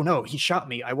he's like, oh no, he shot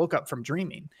me. I woke up from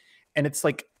dreaming. And it's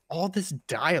like all this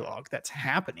dialogue that's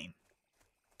happening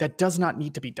that does not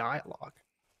need to be dialogue.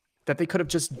 That they could have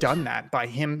just done that by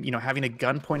him, having a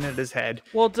gun pointed at his head.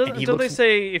 Well, don't they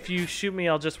say, if you shoot me,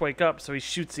 I'll just wake up? So he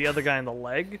shoots the other guy in the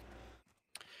leg?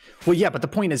 Well, yeah, but the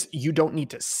point is, you don't need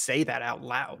to say that out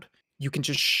loud. You can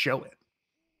just show it.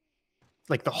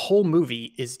 Like, the whole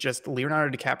movie is just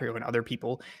Leonardo DiCaprio and other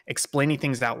people explaining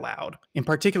things out loud, in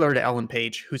particular to Ellen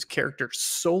Page, whose character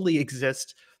solely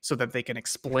exists so that they can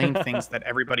explain things that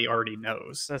everybody already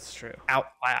knows. That's true. Out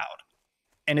loud.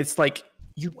 And it's like,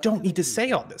 you don't need to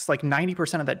say all this. Like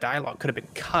 90% of that dialogue could have been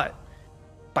cut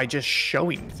by just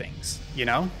showing things,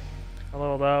 I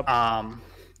leveled up.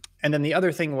 And then the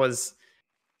other thing was,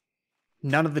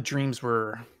 none of the dreams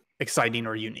were exciting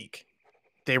or unique.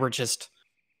 They were just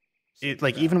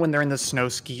like, even when they're in the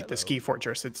ski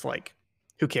fortress, it's like,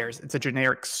 who cares? It's a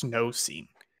generic snow scene.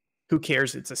 Who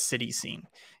cares? It's a city scene.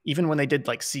 Even when they did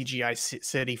like CGI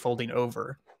city folding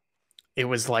over, it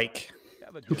was like,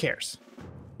 who cares?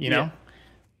 You know?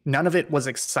 None of it was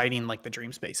exciting like the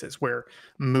dream spaces, where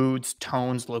moods,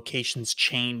 tones, locations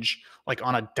change like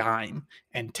on a dime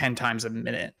and 10 times a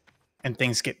minute, and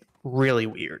things get really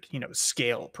weird. You know,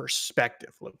 scale,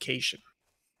 perspective, location.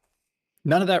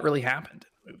 None of that really happened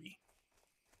in the movie.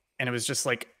 And it was just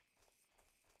like,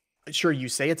 sure, you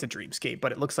say it's a dreamscape,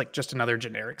 but it looks like just another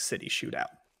generic city shootout,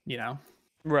 you know?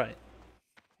 Right.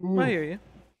 I hear you.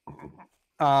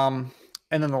 And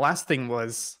then the last thing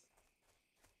was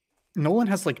Nolan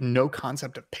has like no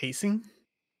concept of pacing.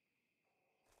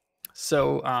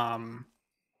 So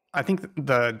I think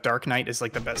the Dark Knight is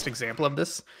like the best example of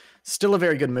this. Still a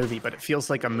very good movie, but it feels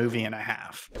like a movie and a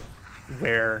half,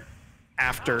 where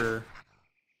after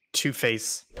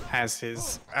Two-Face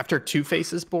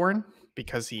is born,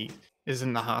 because he is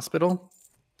in the hospital,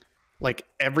 like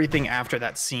everything after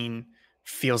that scene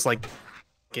feels like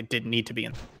it didn't need to be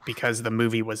in, because the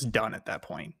movie was done at that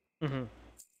point. Mm-hmm.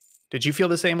 Did you feel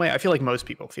the same way? I feel like most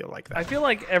people feel like that. I feel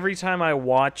like every time I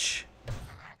watch,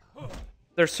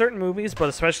 there's certain movies, but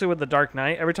especially with The Dark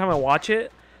Knight, every time I watch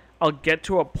it, I'll get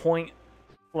to a point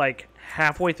like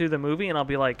halfway through the movie and I'll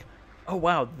be like, oh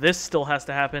wow, this still has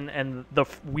to happen, and the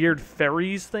weird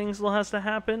fairies thing still has to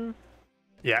happen.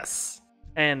 Yes.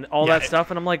 And all that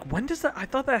stuff, and I'm like, when does that? I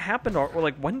thought that happened, or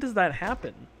like, when does that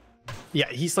happen? Yeah,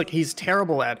 he's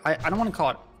terrible at. I don't want to call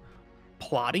it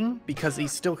plotting, because he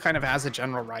still kind of has a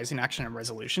general rising action and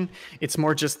resolution. It's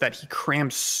more just that he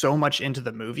crams so much into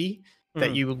the movie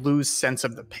that you lose sense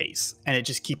of the pace, and it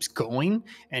just keeps going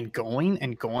and going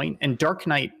and going. And Dark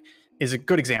Knight is a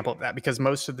good example of that, because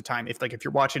most of the time, if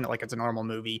you're watching it like it's a normal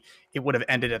movie, it would have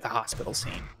ended at the hospital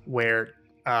scene where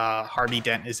Harvey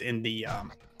Dent is in the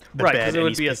right, bed, because it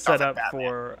would be a setup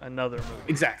for another movie.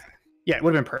 Exactly. Yeah, it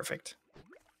would have been perfect.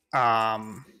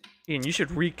 Ian, you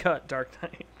should recut Dark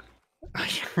Knight.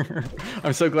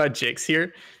 I'm so glad Jake's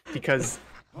here, because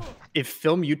if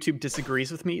Film YouTube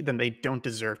disagrees with me, then they don't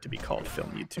deserve to be called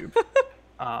Film YouTube.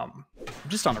 I'm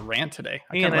just on a rant today.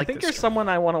 Ian, I think you're someone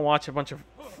I want to watch a bunch of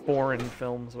foreign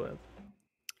films with.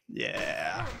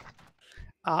 Yeah.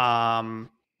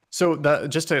 So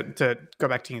just to go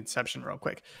back to Inception real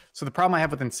quick. So the problem I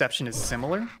have with Inception is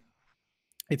similar.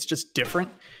 It's just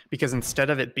different, because instead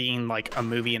of it being like a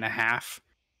movie and a half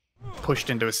pushed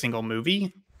into a single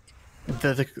movie,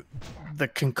 the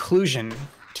conclusion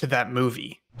to that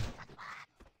movie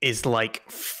is like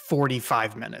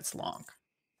 45 minutes long.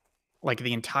 Like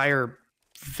the entire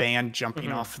van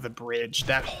jumping off the bridge,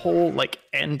 that whole like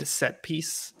end set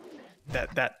piece,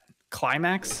 that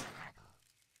climax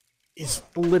is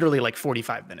literally like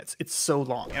 45 minutes. It's so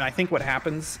long. And I think what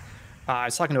happens, I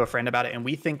was talking to a friend about it, and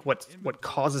we think what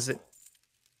causes it,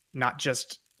 not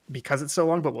just because it's so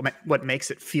long, but what makes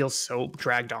it feel so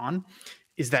dragged on,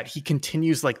 is that he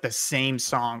continues like the same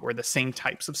song or the same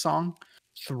types of song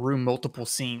through multiple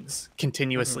scenes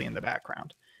continuously in the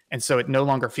background. And so it no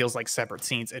longer feels like separate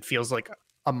scenes. It feels like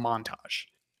a montage.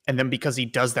 And then because he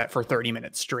does that for 30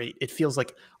 minutes straight, it feels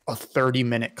like a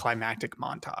 30-minute climactic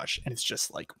montage. And it's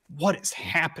just like, what is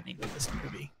happening in this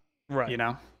movie? Right. You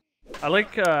know? I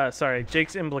like,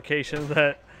 Jake's implication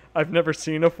that I've never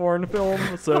seen a foreign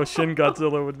film, so Shin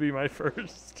Godzilla would be my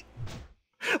first.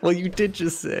 Well, you did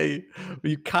just say,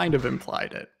 you kind of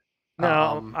implied it.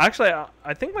 No, actually,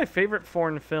 I think my favorite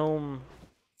foreign film,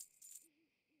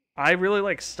 I really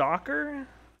like Stalker.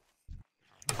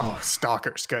 Oh,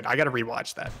 Stalker's good. I got to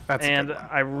rewatch that. That's and a good one.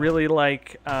 I really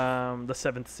like The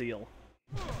Seventh Seal.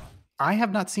 I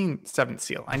have not seen Seventh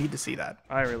Seal. I need to see that.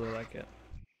 I really like it.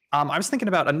 I was thinking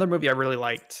about another movie I really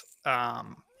liked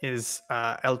is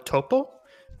El Topo,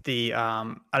 the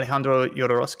Alejandro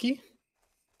Jodorowsky.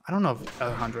 I don't know if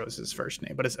Alejandro is his first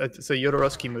name, but it's a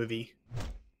Jodorowsky movie.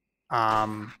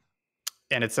 And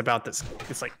it's about this,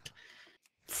 it's like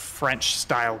French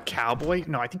style cowboy.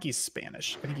 No, I think he's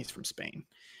Spanish. I think he's from Spain.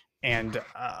 And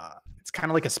it's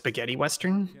kind of like a spaghetti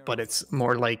Western, but it's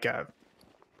more like a,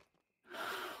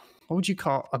 what would you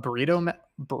call a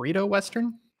burrito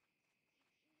Western?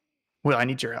 Well, I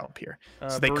need your help here.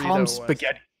 So they call them spaghetti.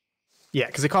 Western. Yeah,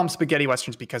 because they call them spaghetti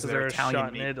Westerns because they're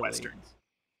Italian-made Westerns.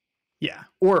 Yeah,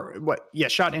 or what? Yeah,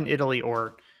 shot in Italy,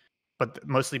 but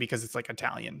mostly because it's like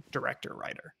Italian director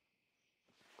writer.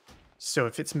 So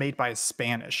if it's made by a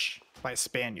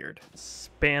Spaniard.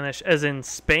 Spanish as in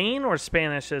Spain, or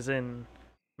Spanish as in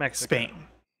Mexico?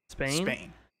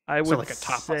 Spain. I would so like a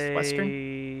tapas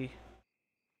Western.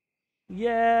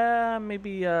 Yeah,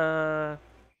 maybe.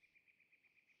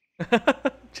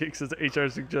 Jake says HR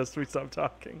suggests we stop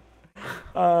talking.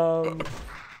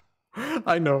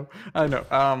 I know.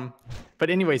 But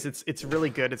anyways, it's really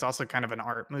good. It's also kind of an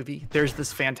art movie. There's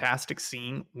this fantastic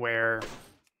scene where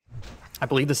I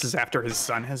believe this is after his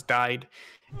son has died,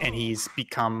 and he's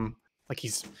become like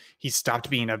he's stopped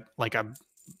being a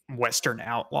Western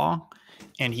outlaw,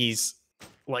 and he's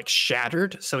like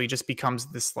shattered, so he just becomes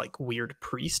this like weird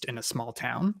priest in a small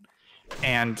town,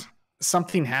 and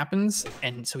something happens,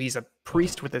 and so he's a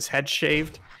priest with his head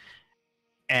shaved,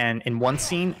 and in one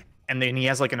scene, and then he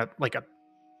has like an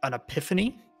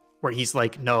epiphany where he's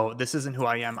like, no, this isn't who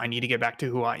I am. I need to get back to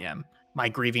who I am. My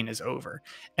grieving is over.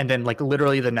 And then like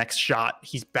literally the next shot,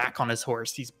 he's back on his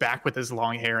horse. He's back with his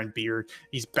long hair and beard.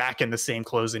 He's back in the same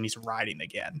clothes and he's riding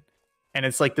again. And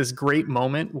it's like this great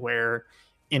moment where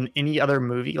in any other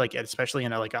movie, like especially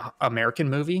in a American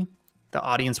movie, the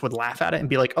audience would laugh at it and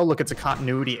be like, oh, look, it's a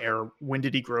continuity error. When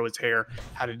did he grow his hair?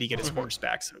 How did he get his horse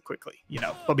back so quickly? You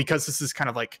know, but because this is kind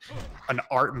of like an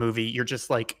art movie, you're just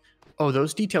like, oh,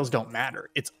 those details don't matter.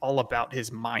 It's all about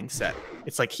his mindset.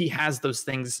 It's like he has those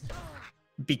things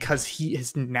because he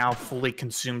has now fully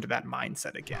consumed that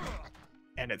mindset again.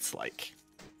 And it's like,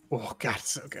 oh God,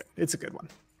 it's so good. It's a good one.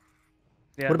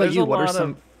 Yeah, what about you? What are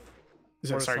some...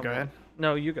 Sorry, Sorry, go ahead.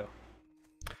 No, you go.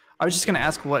 I was just going to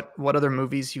ask what other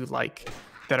movies you like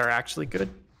that are actually good.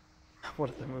 What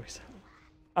other movies?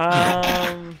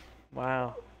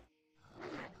 Wow.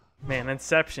 Man,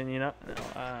 Inception, you know?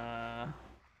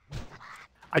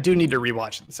 I do need to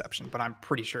rewatch Inception, but I'm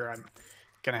pretty sure I'm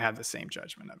going to have the same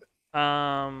judgment of it.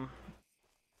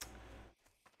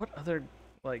 What other,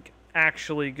 like,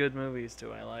 actually good movies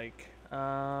do I like?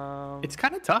 It's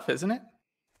kind of tough, isn't it?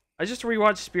 I just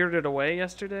rewatched Spirited Away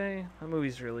yesterday. That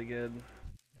movie's really good.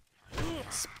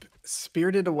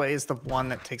 Spirited Away is the one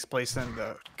that takes place in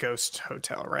the ghost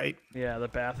hotel, right? Yeah, the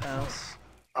bathhouse.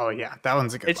 Oh yeah, that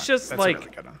one's a good one. It's just That's like, a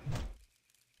really good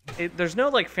one. There's no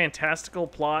like fantastical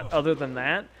plot other than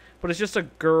that, but it's just a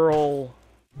girl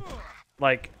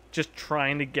like just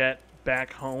trying to get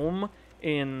back home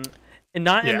in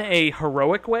not in a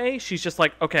heroic way. She's just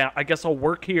like, okay, I guess I'll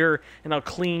work here and I'll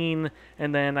clean,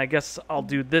 and then I guess I'll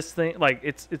do this thing. Like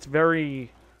it's very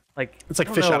like, it's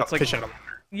like fish out of water.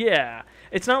 Yeah,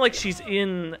 it's not like she's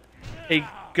in a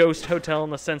ghost hotel in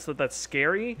the sense that that's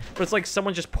scary, but it's like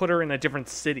someone just put her in a different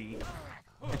city.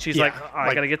 And she's like, oh,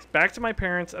 I gotta get back to my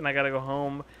parents and I gotta go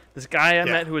home. This guy I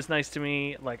met who was nice to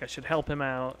me, like I should help him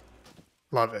out.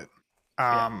 Love it.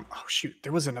 Oh shoot,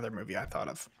 there was another movie I thought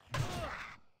of.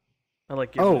 I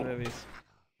like good movies.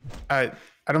 I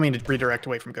don't mean to redirect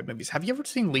away from good movies. Have you ever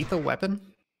seen Lethal Weapon?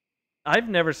 I've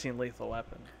never seen Lethal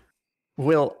Weapon.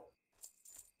 Will,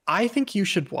 I think you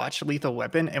should watch Lethal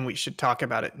Weapon and we should talk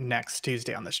about it next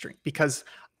Tuesday on the stream, because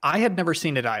I had never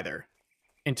seen it either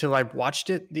until I watched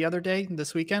it the other day,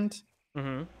 this weekend.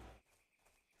 Mm-hmm.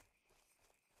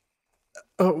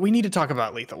 We need to talk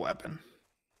about Lethal Weapon.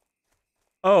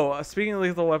 Oh, speaking of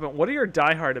Lethal Weapon, what are your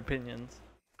Die Hard opinions?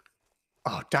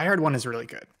 Oh, Die Hard 1 is really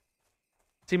good.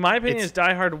 See, my opinion is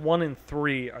Die Hard 1 and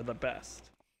 3 are the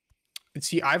best.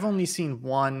 See, I've only seen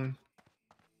 1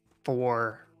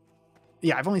 for...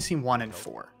 Yeah, I've only seen 1 and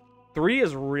 4. 3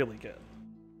 is really good.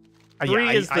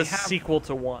 3 is the sequel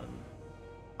to 1.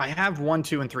 I have 1,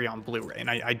 2, and 3 on Blu-ray, and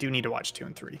I do need to watch 2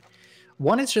 and 3.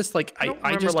 1 is just like I'm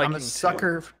a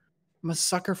sucker. I'm a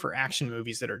sucker for action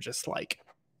movies that are just like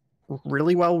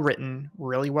really well written,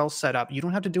 really well set up. You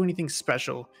don't have to do anything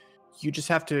special. You just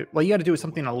have to. Well, you got to do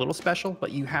something a little special,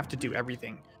 but you have to do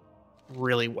everything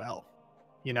really well.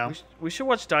 You know. We should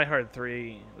watch Die Hard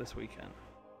 3 this weekend.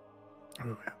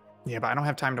 Ooh, yeah, but I don't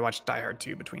have time to watch Die Hard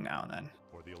 2 between now and then.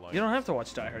 You don't have to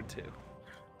watch Die Hard 2.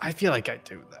 I feel like I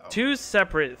do, though. 2's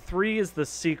separate. 3 is the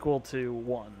sequel to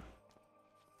 1.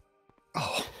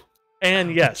 Oh.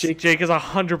 And yes, Jake is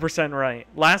 100% right.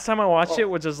 Last time I watched it,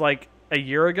 which was like a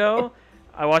year ago,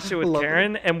 I watched it with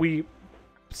Karen, and we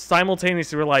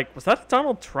simultaneously were like, was that a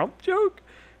Donald Trump joke?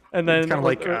 And then it's kind of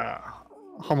like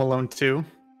Home Alone 2.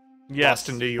 Yes, Lost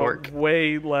in New York. But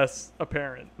way less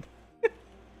apparent.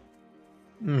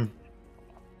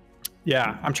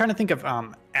 Yeah, I'm trying to think of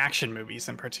action movies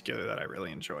in particular that I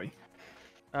really enjoy.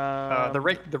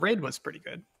 The Raid was pretty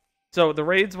good. So The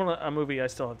Raid's a movie I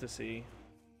still have to see.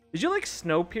 Did you like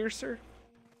Snowpiercer?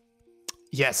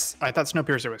 Yes, I thought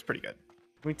Snowpiercer was pretty good.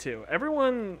 Me too.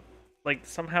 Everyone like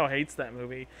somehow hates that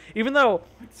movie, even though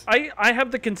I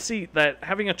have the conceit that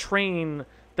having a train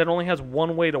that only has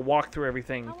one way to walk through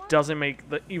everything doesn't make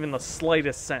even the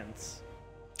slightest sense.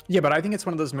 Yeah, but I think it's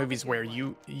one of those movies where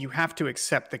you have to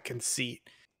accept the conceit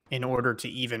in order to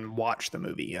even watch the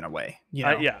movie in a way. You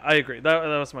know? Yeah, I agree. That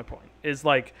was my point. Is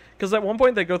like, because at one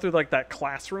point they go through like that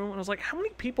classroom, and I was like, how many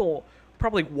people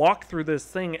probably walk through this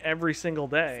thing every single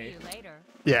day? See you later.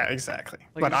 Yeah, exactly.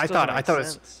 Like, but I thought it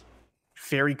was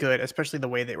very good, especially the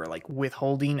way they were like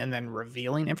withholding and then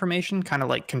revealing information, kind of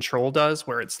like Control does,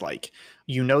 where it's like,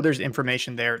 you know, there's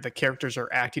information there, the characters are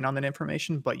acting on that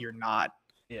information, but you're not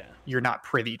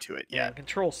privy to it yet. Yeah,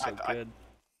 Control's so good.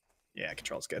 Yeah,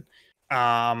 Control's good.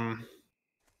 Trying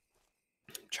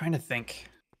to think.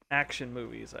 Action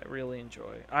movies I really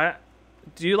enjoy.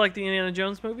 Do you like the Indiana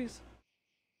Jones movies?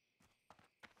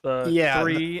 The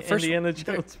 3 Indiana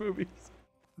Jones movies.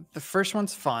 The first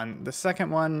one's fun. The second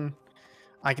one,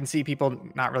 I can see people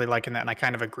not really liking that, and I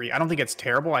kind of agree. I don't think it's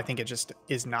terrible. I think it just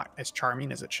is not as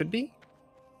charming as it should be.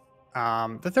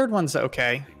 The third one's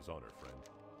okay.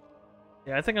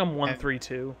 Yeah, I think I'm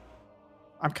 1-3-2.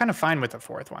 I'm kind of fine with the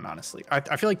fourth one, honestly.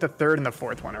 I feel like the third and the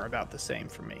fourth one are about the same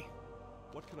for me.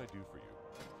 What can I do for you?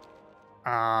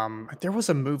 There was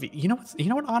a movie. You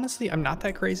know what? Honestly, I'm not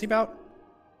that crazy about,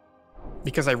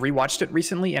 because I rewatched it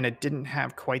recently and it didn't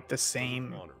have quite the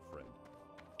same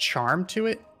charm to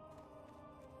it.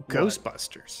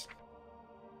 Ghostbusters.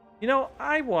 You know,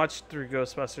 I watched through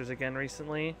Ghostbusters again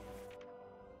recently,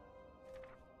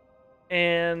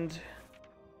 and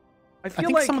I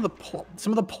think like some of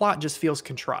the plot just feels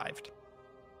contrived.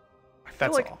 I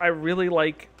feel like I really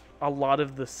like a lot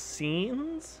of the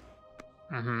scenes.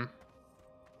 Mm-hmm.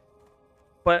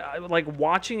 But like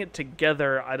watching it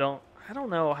together, I don't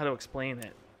know how to explain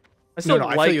it. I still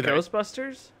like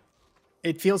Ghostbusters.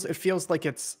 It feels like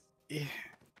it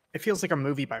feels like a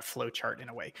movie by flowchart in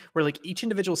a way, where like each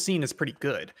individual scene is pretty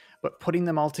good, but putting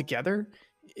them all together,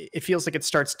 it feels like it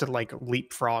starts to like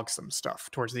leapfrog some stuff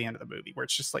towards the end of the movie, where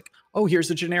it's just like, oh,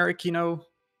 here's a generic,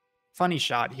 funny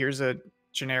shot. Here's a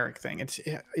generic thing. It's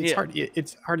hard.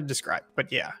 It's hard to describe,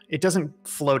 but yeah, it doesn't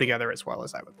flow together as well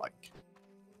as I would like.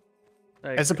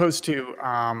 As opposed to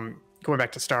going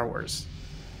back to Star Wars.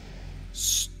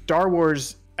 Star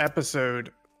Wars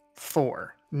Episode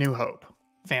 4, New Hope.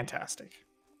 Fantastic.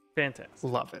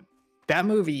 Love it. That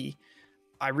movie,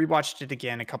 I rewatched it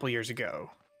again a couple years ago,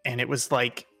 and it was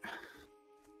like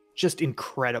just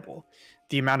incredible.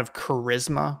 The amount of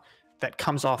charisma that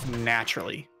comes off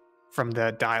naturally from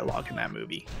the dialogue in that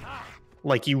movie.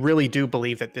 Like, you really do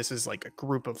believe that this is like a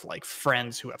group of like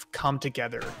friends who have come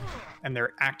together and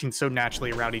they're acting so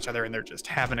naturally around each other and they're just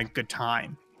having a good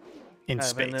time in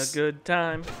space. Having a good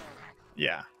time.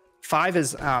 Yeah. 5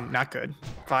 is not good.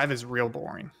 5 is real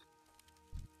boring.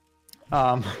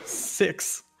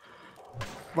 6.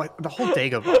 But the whole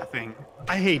Dagobah thing.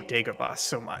 I hate Dagobah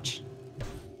so much.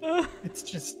 It's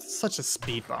just such a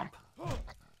speed bump.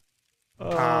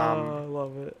 I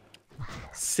love it.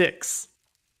 6.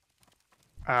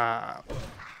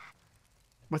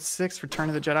 What's 6? Return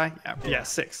of the Jedi? Yeah,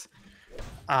 6.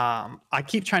 I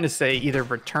keep trying to say either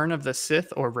Return of the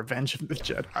Sith or Revenge of the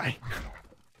Jedi.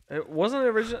 It wasn't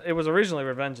original. It was originally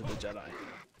Revenge of the Jedi.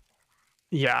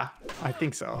 Yeah, I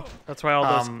think so. That's why all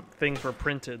those things were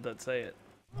printed that say it.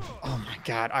 Oh my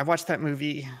god, I watched that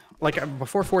movie like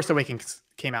before Force Awakens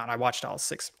came out. I watched all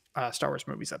 6 Star Wars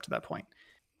movies up to that point.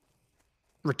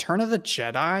 Return of the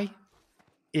Jedi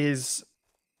is,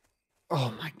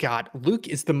 oh my god, Luke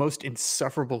is the most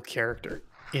insufferable character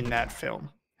in that film.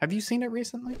 Have you seen it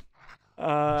recently?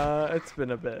 It's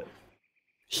been a bit.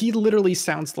 He literally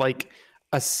sounds like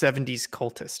a 70s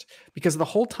cultist, because the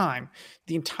whole time,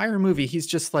 the entire movie, he's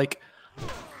just like,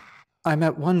 I'm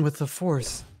at one with the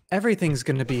Force. Everything's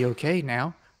gonna be okay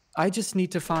now. I just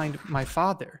need to find my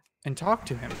father and talk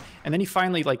to him. And then he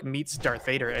finally like meets Darth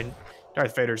Vader, and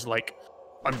Darth Vader's like,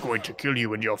 I'm going to kill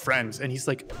you and your friends. And he's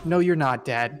like, no, you're not,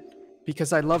 Dad,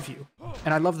 because I love you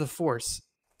and I love the Force,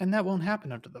 and that won't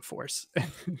happen under the Force.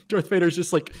 And Darth Vader's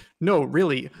just like, no,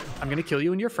 really, I'm going to kill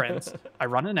you and your friends. I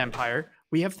run an empire.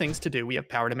 We have things to do. We have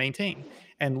power to maintain.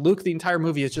 And Luke, the entire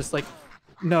movie, is just like,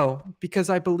 no, because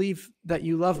I believe that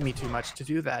you love me too much to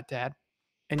do that, Dad.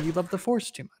 And you love the Force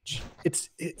too much. It's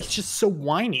just so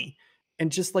whiny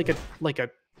and just like a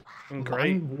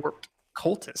mind-warped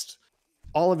cultist.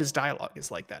 All of his dialogue is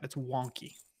like that. It's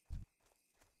wonky.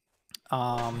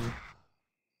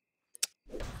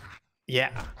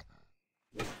 Yeah.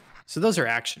 So those are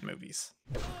action movies,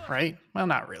 right? Well,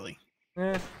 not really.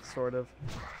 Sort of.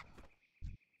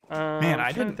 Man,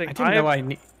 I didn't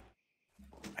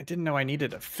know I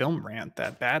needed a film rant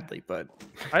that badly, but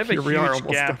I have a huge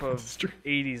gap of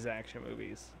 80s action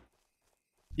movies.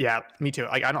 Yeah, me too.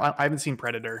 I haven't seen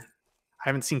Predator. I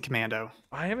haven't seen Commando.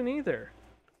 I haven't either.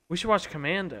 We should watch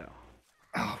Commando.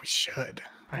 Oh, we should.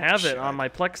 I have it on my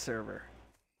Plex server.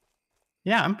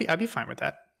 Yeah, I'd be fine with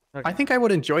that. Okay. I think I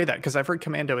would enjoy that because I've heard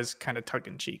Commando is kind of tongue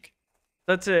in cheek.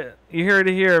 That's it. You heard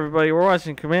it here, everybody. We're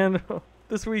watching Commando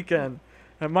this weekend.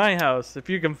 At my house. If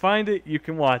you can find it, you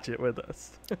can watch it with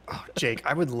us. Oh, Jake,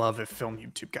 I would love if Film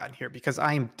YouTube got in here because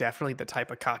I am definitely the type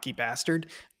of cocky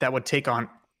bastard that would take on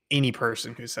any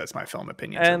person who says my film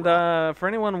opinions And are wrong. for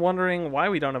anyone wondering why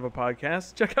we don't have a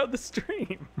podcast, check out the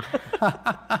stream.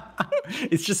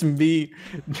 It's just me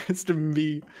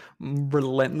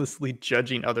relentlessly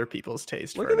judging other people's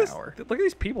taste for an hour. Look at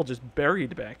these people just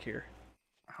buried back here.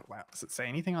 Oh, wow. Does it say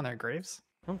anything on their graves?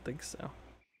 I don't think so.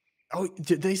 Oh,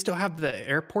 do they still have the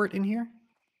airport in here?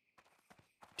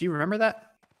 Do you remember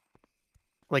that?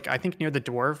 Like, I think near the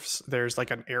dwarfs, there's like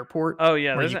an airport. Oh,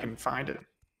 yeah, where there's you can find it.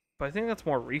 But I think that's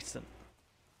more recent.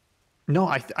 No,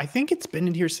 I think it's been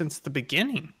in here since the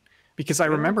beginning, because I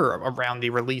remember around the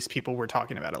release, people were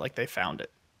talking about it, like they found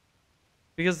it.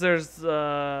 Because there's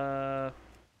what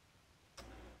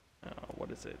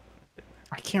is it?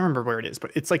 I can't remember where it is,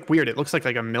 but it's like weird. It looks like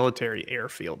a military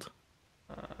airfield.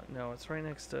 No, it's right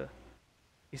next to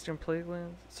Eastern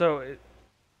Plaguelands. So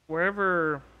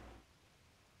wherever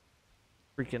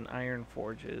freaking Iron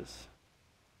Forge is.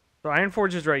 So Iron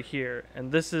Forge is right here,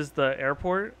 and this is the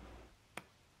airport.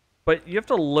 But you have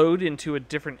to load into a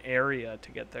different area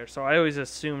to get there. So I always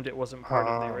assumed it wasn't part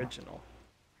of the original.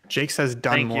 Jake says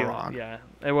Dunmorog. Yeah,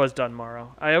 it was Dunmorrow.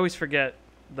 I always forget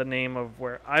the name of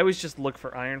where. I always just look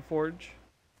for Iron Forge.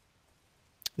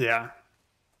 Yeah.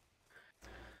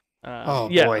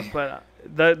 Yeah, boy. But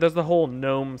there's the whole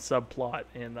gnome subplot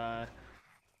in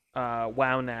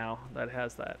WoW now that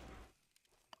has that.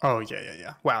 Oh,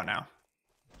 yeah. Wow, now.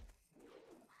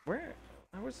 Where?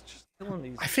 I was just killing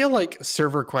these. I feel like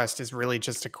Server Quest is really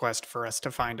just a quest for us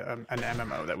to find an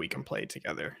MMO that we can play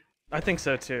together. I think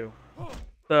so too.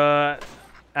 The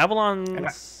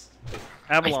Avalon's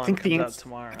Avalon comes out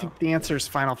tomorrow. I think the answer is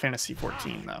Final Fantasy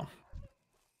 14, though.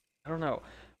 I don't know.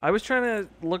 I was trying to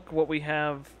look what we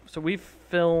have. So we've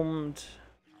filmed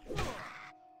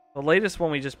the latest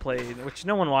one we just played, which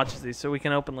no one watches these, so we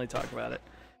can openly talk about it.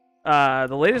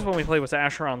 The latest one we played was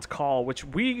Asheron's Call, which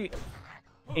we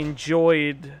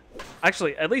enjoyed.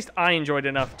 Actually, at least I enjoyed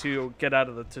enough to get out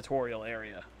of the tutorial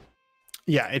area.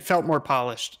 Yeah, it felt more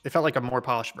polished. It felt like a more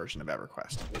polished version of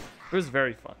EverQuest. It was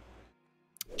very fun.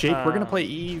 Jake, we're going to play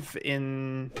Eve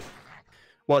in...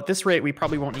 Well, at this rate, we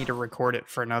probably won't need to record it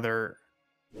for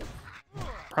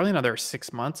probably another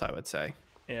 6 months, I would say.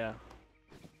 Yeah.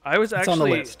 I was it's actually... on the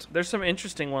list. There's some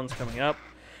interesting ones coming up.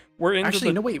 We're into actually,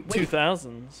 the no, wait.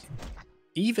 2000s.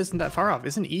 Eve isn't that far off.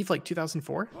 Isn't Eve like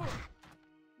 2004?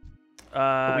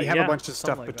 But we have a bunch of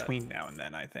stuff like between now and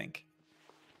then, I think.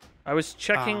 I was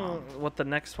checking what the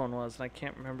next one was, and I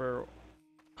can't remember.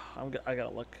 I gotta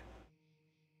look.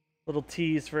 Little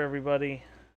tease for everybody.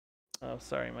 Oh,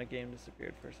 sorry, my game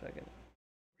disappeared for a second.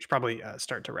 We should probably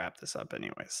start to wrap this up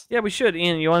anyways. Yeah, we should.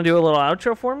 Ian, you want to do a little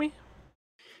outro for me?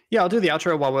 Yeah, I'll do the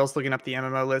outro while Will's looking up the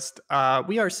MMO list.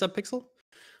 We are Subpixel.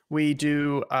 We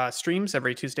do streams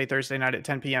every Tuesday, Thursday night at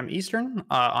 10 p.m. Eastern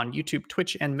on YouTube,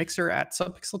 Twitch, and Mixer at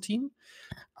Subpixel Team.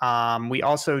 We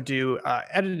also do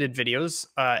edited videos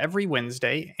every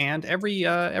Wednesday and every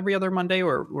other Monday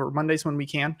or Mondays when we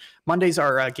can. Mondays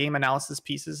are game analysis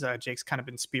pieces. Jake's kind of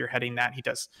been spearheading that. He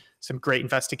does some great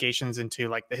investigations into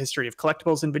like the history of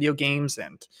collectibles in video games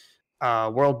and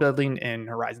world building in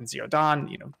Horizon Zero Dawn.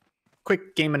 You know,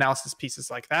 quick game analysis pieces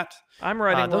like that. I'm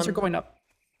writing those are going up.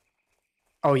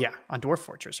 Oh yeah, on Dwarf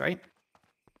Fortress, right?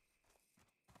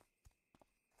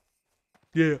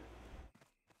 Yeah.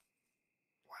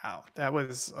 Wow, that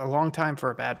was a long time for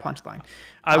a bad punchline.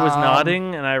 I was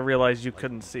nodding, and I realized you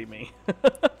couldn't see me.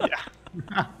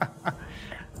 Yeah.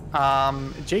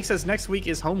 Jake says next week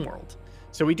is Homeworld.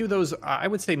 So we do those, I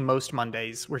would say most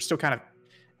Mondays. We're still kind of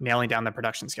nailing down the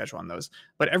production schedule on those.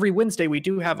 But every Wednesday, we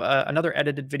do have another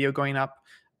edited video going up.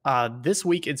 This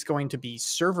week, it's going to be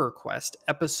Server Quest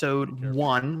Episode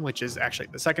 1, which is actually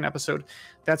the second episode.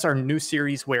 That's our new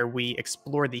series where we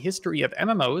explore the history of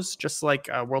MMOs, just like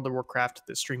World of Warcraft,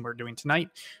 the stream we're doing tonight.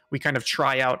 We kind of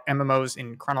try out MMOs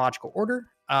in chronological order.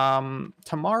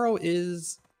 Tomorrow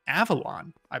is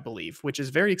Avalon, I believe, which is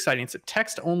very exciting. It's a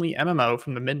text-only MMO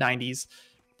from the mid-90s,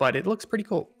 but it looks pretty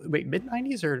cool. Wait,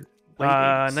 mid-90s or late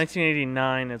 80s?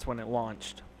 1989 is when it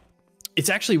launched. It's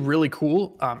actually really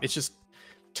cool. It's just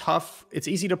tough. It's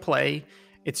easy to play.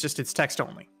 It's text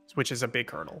only, which is a big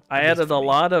hurdle. I added a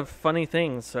lot of funny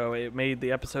things, so it made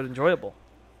the episode enjoyable.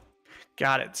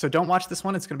 Got it. So don't watch this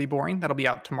one. It's going to be boring. That'll be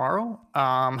out tomorrow.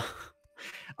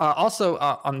 Also,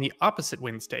 on the opposite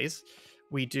Wednesdays,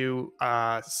 we do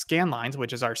Scanlines,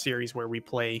 which is our series where we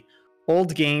play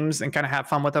old games and kind of have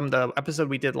fun with them. The episode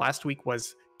we did last week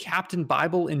was Captain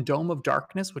Bible in Dome of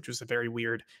Darkness, which was a very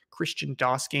weird Christian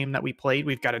DOS game that we played.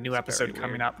 We've got a new episode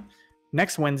coming up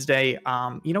next Wednesday,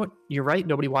 you know what? You're right.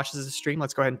 Nobody watches the stream.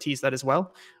 Let's go ahead and tease that as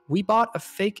well. We bought a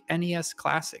fake NES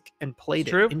Classic and played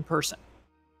It's true. it in person.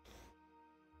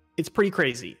 It's pretty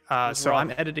crazy. So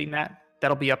I'm editing that.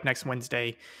 That'll be up next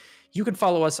Wednesday. You can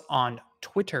follow us on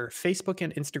Twitter, Facebook,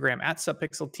 and Instagram at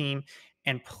Subpixel Team.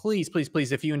 And please, please,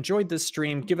 please, if you enjoyed this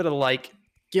stream, give it a like,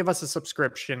 give us a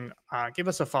subscription, give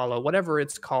us a follow, whatever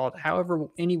it's called. However,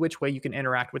 any which way you can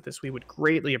interact with this, we would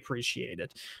greatly appreciate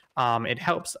it. It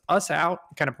helps us out,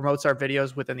 kind of promotes our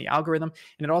videos within the algorithm,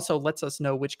 and it also lets us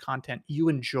know which content you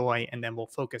enjoy, and then we'll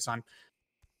focus on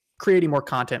creating more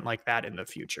content like that in the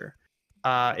future.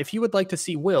 If you would like to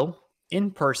see Will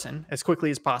in person as quickly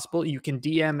as possible, you can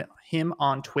DM him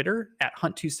on Twitter at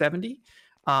Hunt270.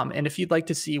 And if you'd like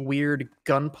to see weird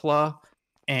gunpla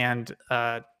and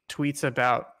tweets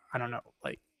about, I don't know,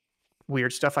 like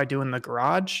weird stuff I do in the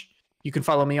garage, you can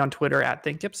follow me on Twitter at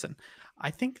Think Gibson. I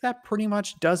think that pretty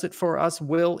much does it for us.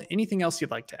 Will, anything else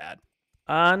you'd like to add?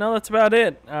 No, that's about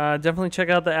it. Definitely check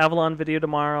out the Avalon video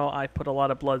tomorrow. I put a lot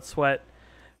of blood, sweat,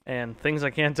 and things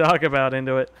I can't talk about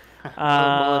into it.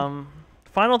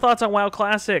 Final thoughts on WoW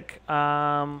Classic.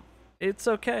 It's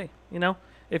okay, you know.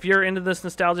 If you're into this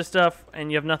nostalgia stuff and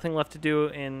you have nothing left to do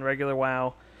in regular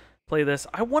WoW, play this.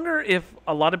 I wonder if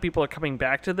a lot of people are coming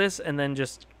back to this and then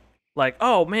just like,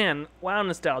 oh man, WoW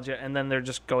nostalgia, and then they're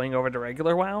just going over to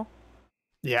regular WoW.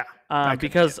 Yeah.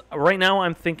 Because right now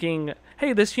I'm thinking,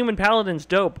 hey, this human paladin's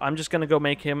dope. I'm just gonna go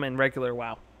make him in regular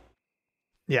WoW.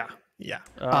 Yeah. Yeah.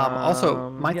 Also,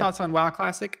 my thoughts on WoW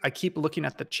Classic, I keep looking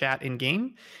at the chat in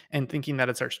game and thinking that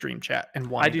it's our stream chat and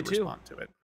wanting to respond to it.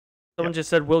 Someone just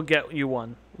said, we'll get you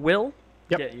one. Will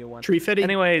get you one. Tree Fitty.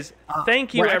 Anyways,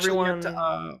 thank you, everyone.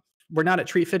 We're not at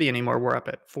Tree Fitty anymore. We're up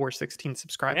at 416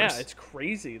 subscribers. Yeah, it's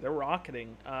crazy. They're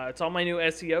rocketing. It's all my new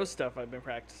SEO stuff I've been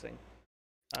practicing.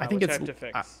 I think it's I have to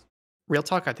fix. Real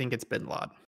talk, I think it's Bin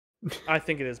Laden. I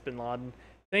think it is Bin Laden.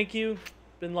 Thank you,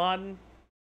 Bin Laden.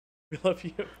 We love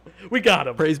you. We got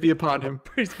him. Praise be upon him.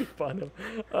 Praise be upon him.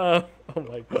 Oh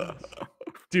my gosh.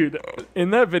 Dude, in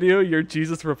that video, your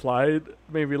Jesus replied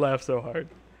made me laugh so hard.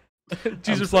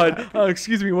 Jesus replied,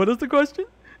 excuse me, what is the question?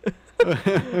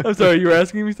 I'm sorry, you were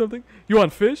asking me something? You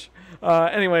want fish?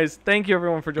 Anyways, thank you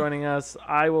everyone for joining us.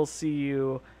 I will see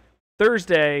you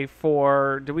Thursday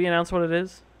for, did we announce what it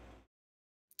is?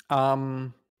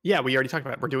 Yeah, we already talked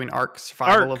about it. We're doing Ark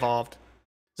Survival Evolved.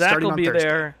 Zach will be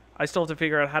there. I still have to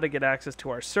figure out how to get access to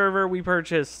our server we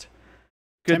purchased.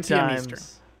 Good 10 p.m. times. Eastern.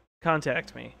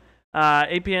 Contact me.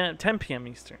 8 p.m., 10 p.m.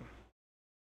 Eastern.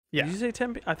 Yeah. Did you say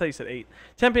 10 p.m.? I thought you said 8.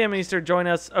 10 p.m. Eastern. Join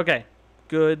us. Okay.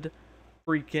 Good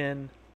freaking